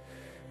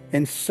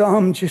 and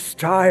some just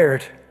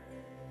tired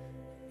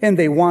and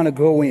they want to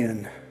go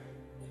in.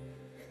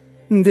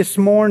 And this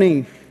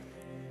morning,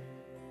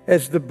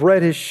 as the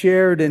bread is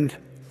shared and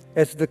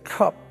as the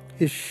cup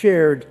is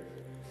shared,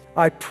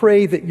 I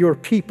pray that your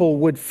people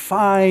would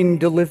find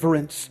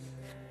deliverance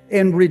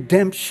and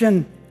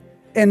redemption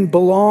and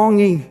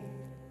belonging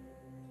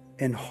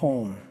and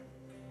home.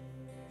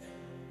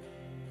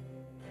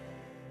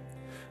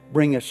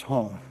 Bring us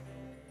home.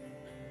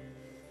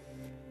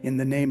 In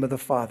the name of the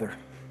Father,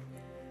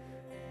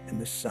 and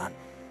the Son,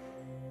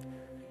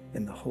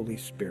 and the Holy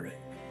Spirit.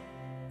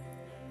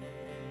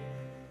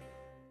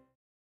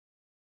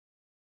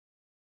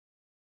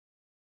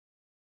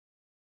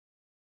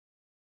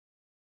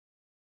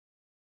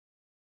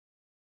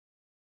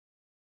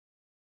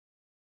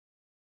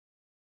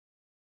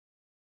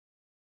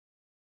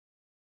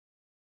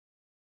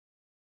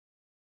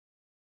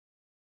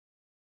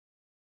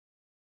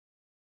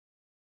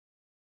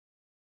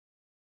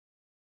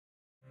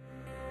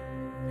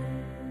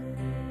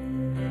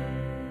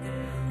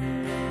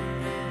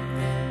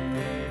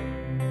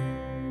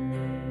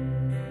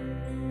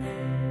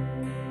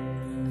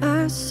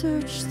 I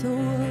searched the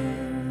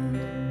world,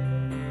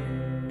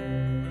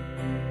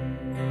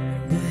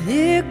 but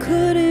it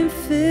couldn't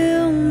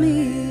fill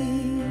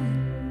me.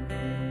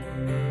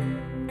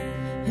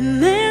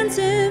 And man's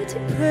empty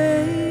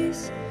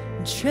praise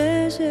and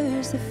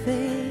treasures that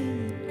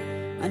fade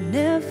are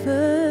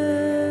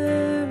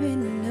never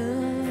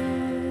enough.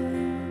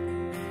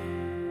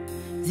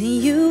 Then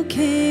you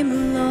came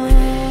along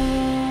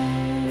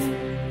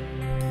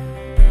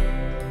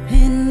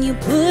and you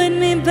put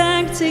me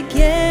back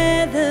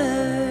together.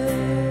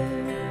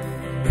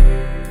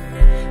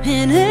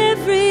 And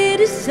every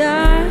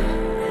desire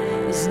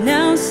is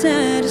now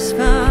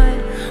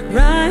satisfied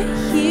right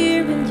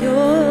here in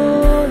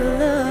your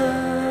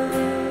love.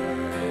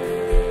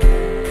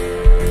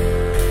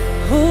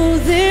 Oh,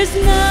 there's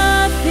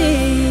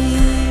nothing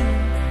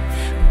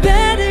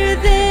better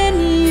than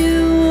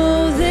you.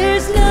 Oh,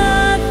 there's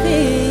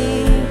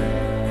nothing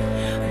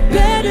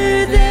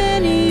better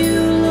than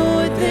you,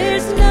 Lord.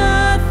 There's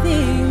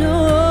nothing,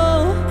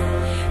 no,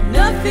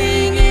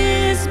 nothing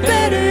is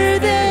better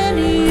than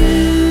you.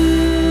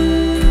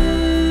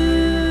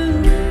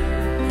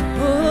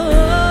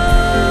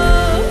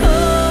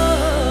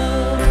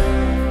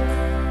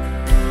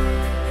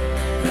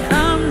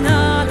 I'm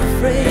not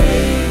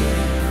afraid.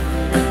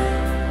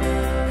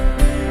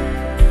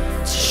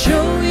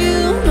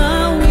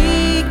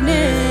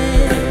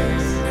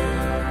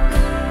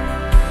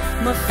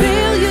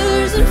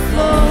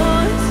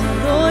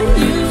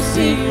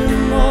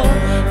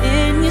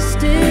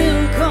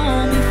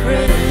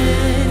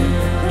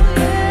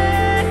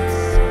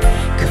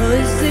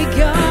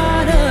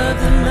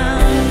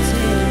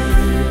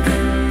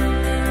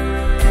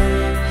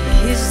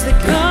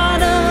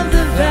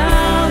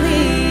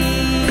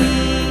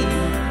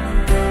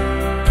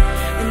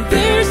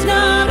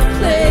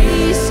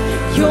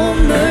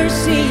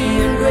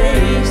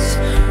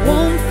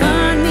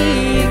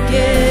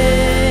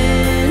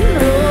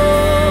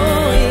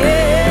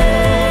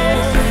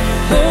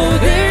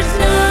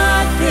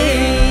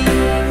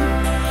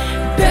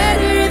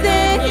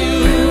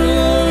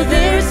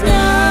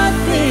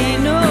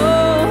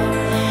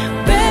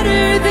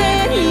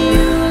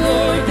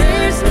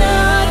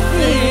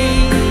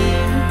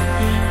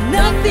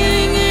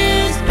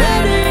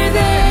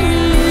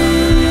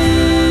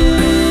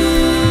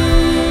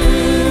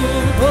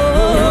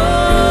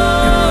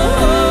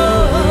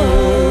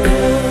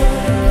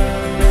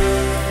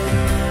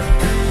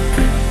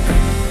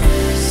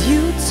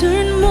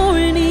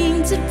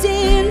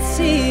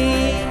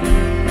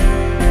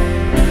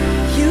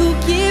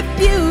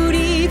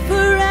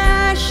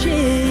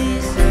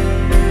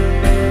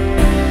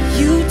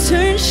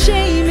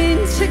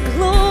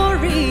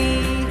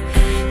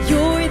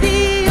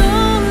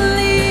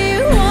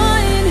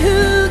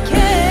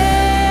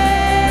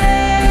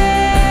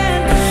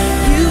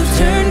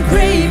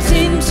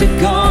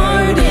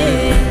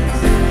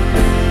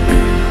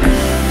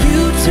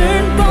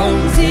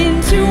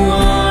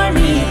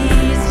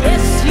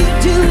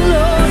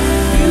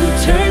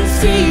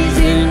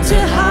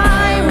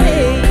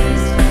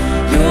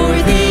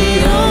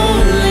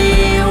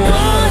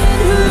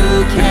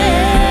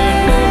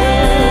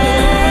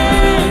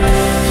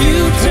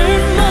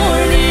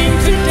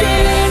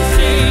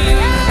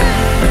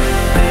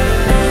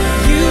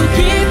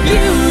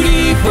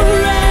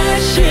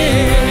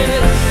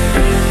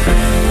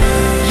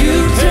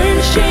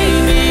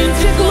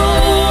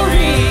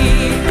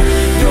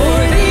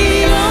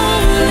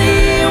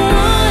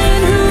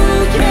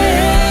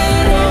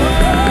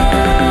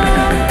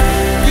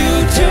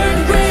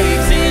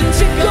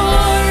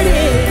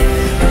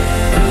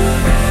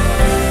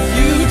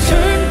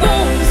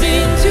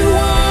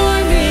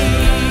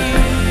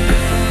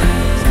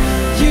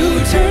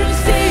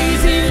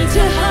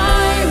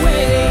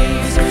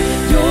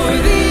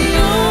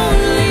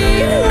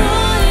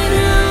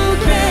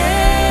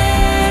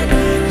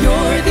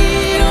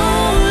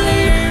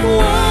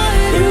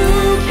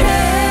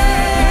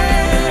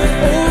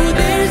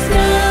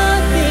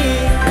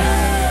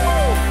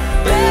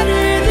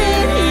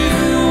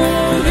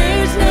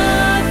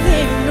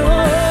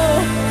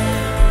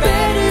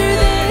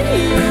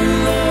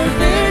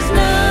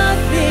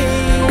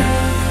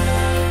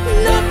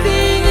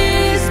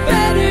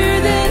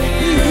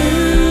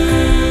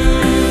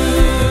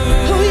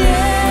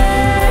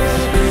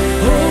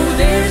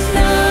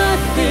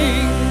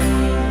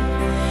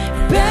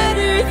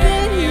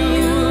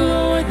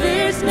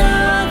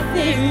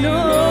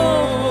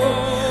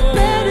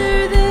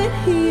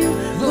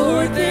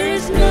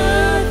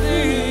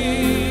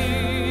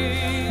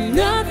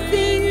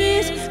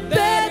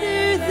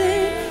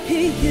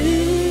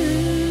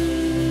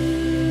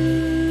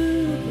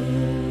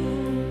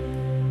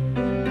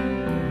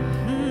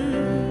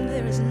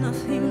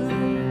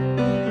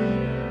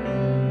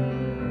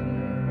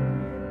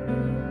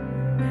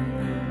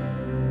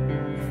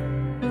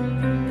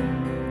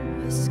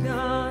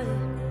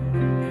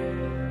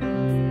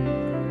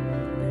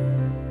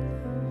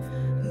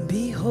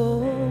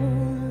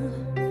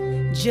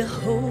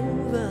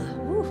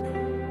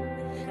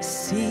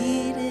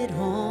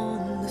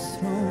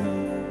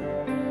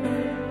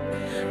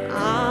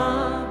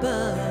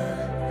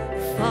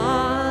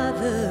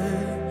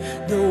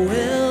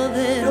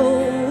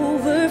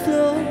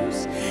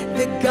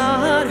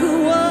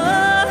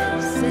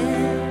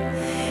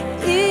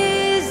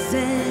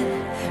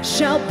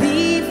 shall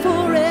be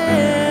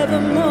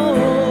forevermore.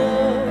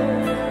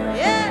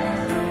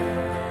 Yes,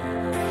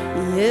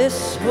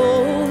 yes,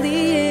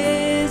 holy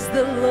is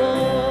the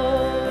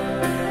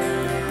Lord.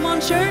 Come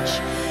on, church.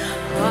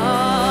 Amen.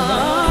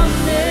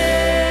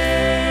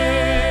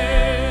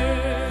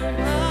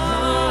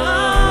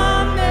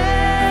 Amen.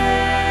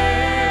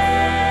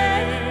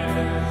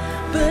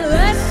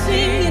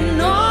 Blessing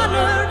and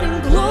honor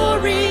and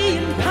glory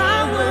and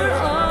power.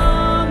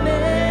 Amen.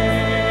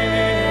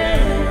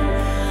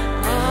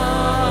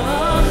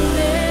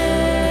 Amen.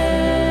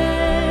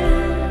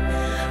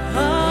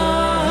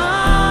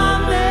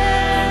 Amen.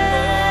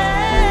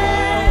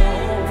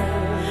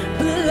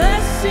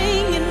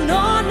 Blessing and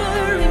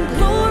honor and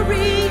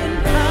glory and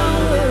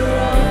power.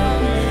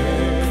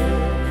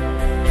 Amen.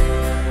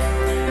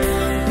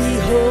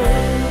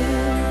 Behold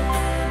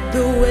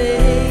the way,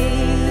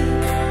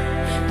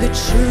 the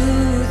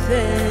truth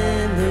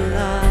and the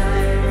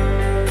light.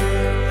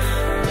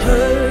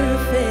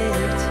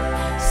 Perfect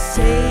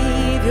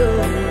Savior,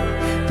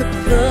 the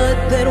blood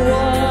that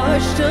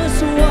washed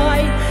us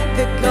white,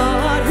 the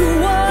God who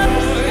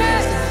was,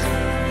 yes,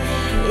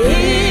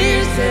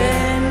 is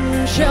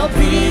and shall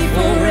be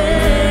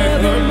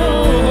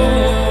forevermore.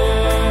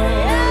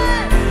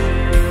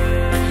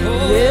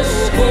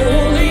 Yes,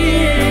 holy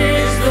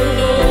is the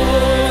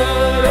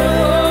Lord.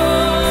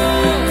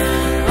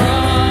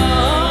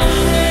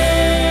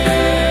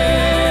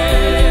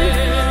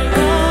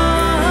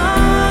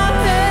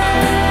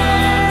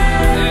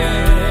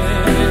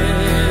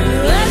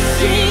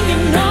 Blessing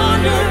and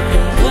honor,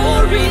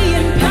 glory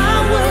and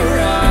power.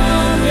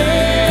 Amen.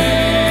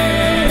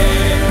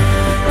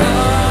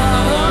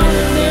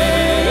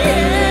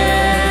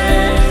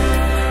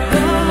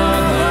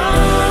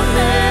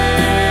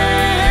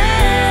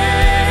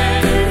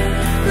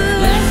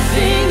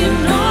 Blessing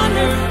and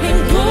honor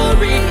and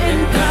glory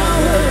and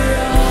power.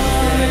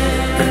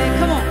 Amen.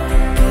 Come on.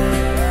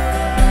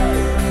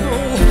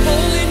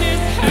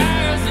 Holiness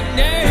has a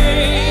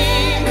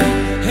name,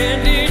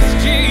 and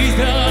it's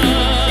Jesus.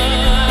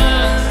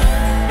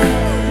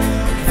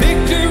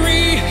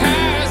 Victory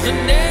has a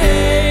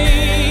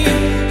name,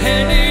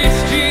 and it's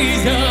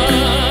Jesus.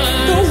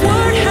 The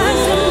word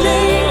has a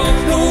name.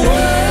 The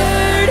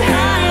word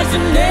has a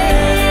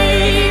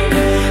name,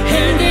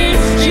 and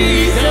it's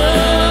Jesus.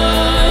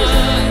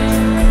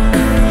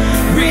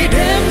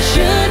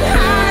 Redemption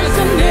has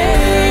a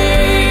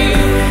name,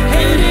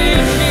 and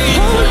it's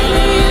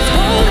holiness,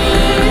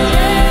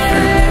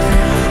 holiness,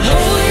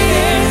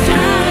 Holiness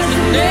has a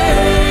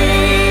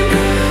name,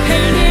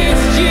 and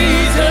it's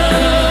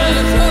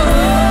Jesus.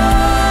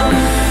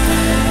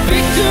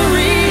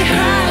 Victory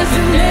has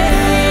a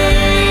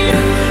name,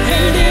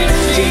 and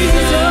it's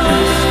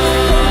Jesus.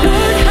 the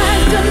word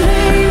has a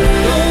name.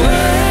 The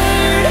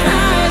word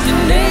has a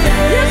name.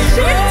 Yes,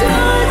 it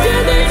does,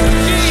 and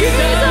it's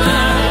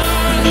Jesus.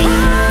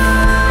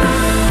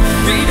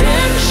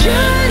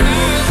 Redemption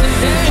has a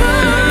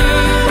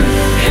name,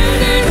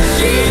 and it's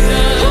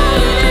Jesus.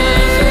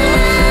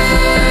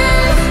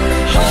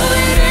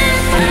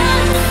 Holiness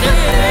has a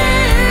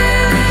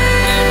name,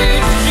 and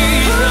it's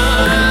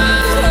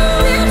Jesus.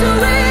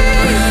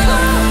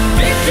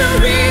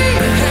 Victory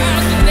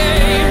has a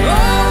name,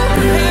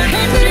 and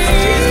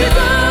it's Jesus.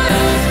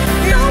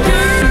 The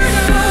word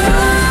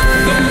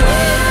has a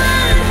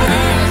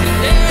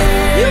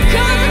name. You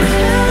gotta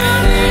tell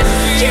them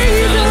it's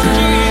Jesus.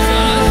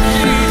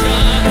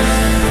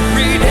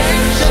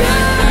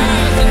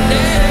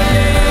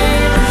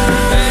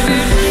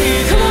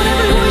 Come on,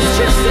 every voice,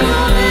 just sing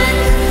on it.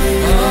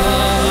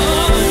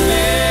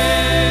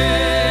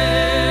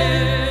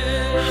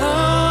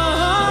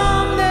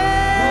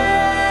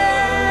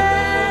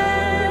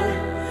 Amen.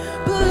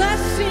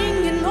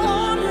 Blessing and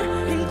honor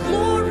and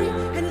glory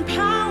and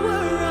power.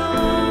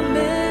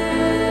 Amen.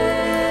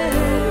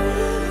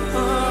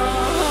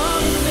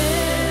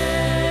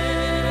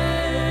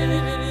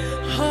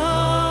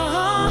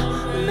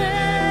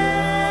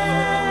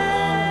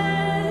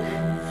 Amen.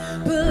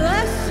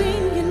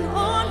 Blessing and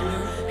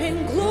honor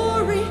and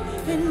glory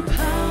and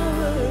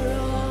power.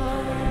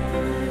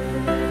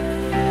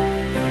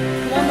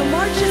 Come on, the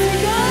march is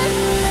begun.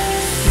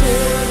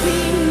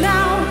 Soaring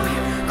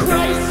now,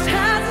 Christ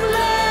has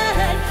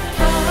led.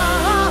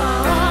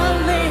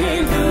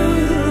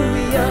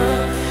 Hallelujah.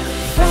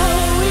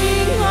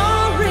 Following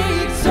our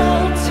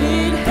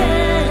exalted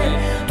head.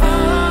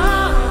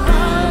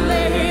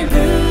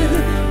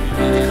 Hallelujah.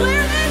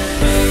 Declare this.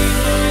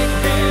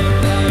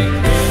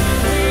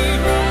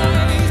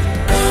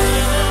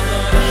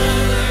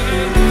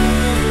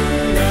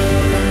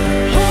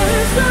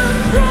 Horns of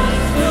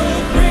cross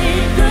will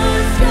break the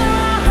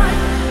sky.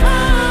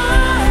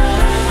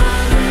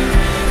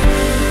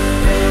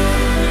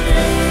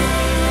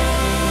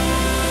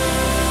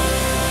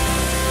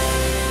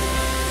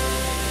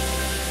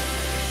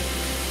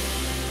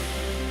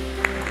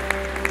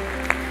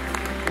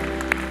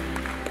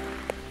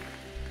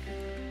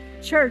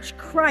 Church,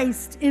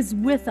 Christ is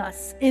with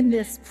us in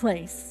this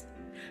place.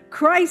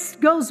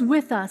 Christ goes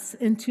with us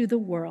into the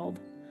world.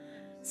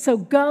 So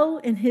go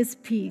in his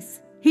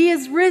peace. He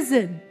is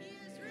risen.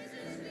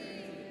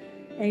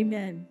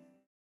 Amen.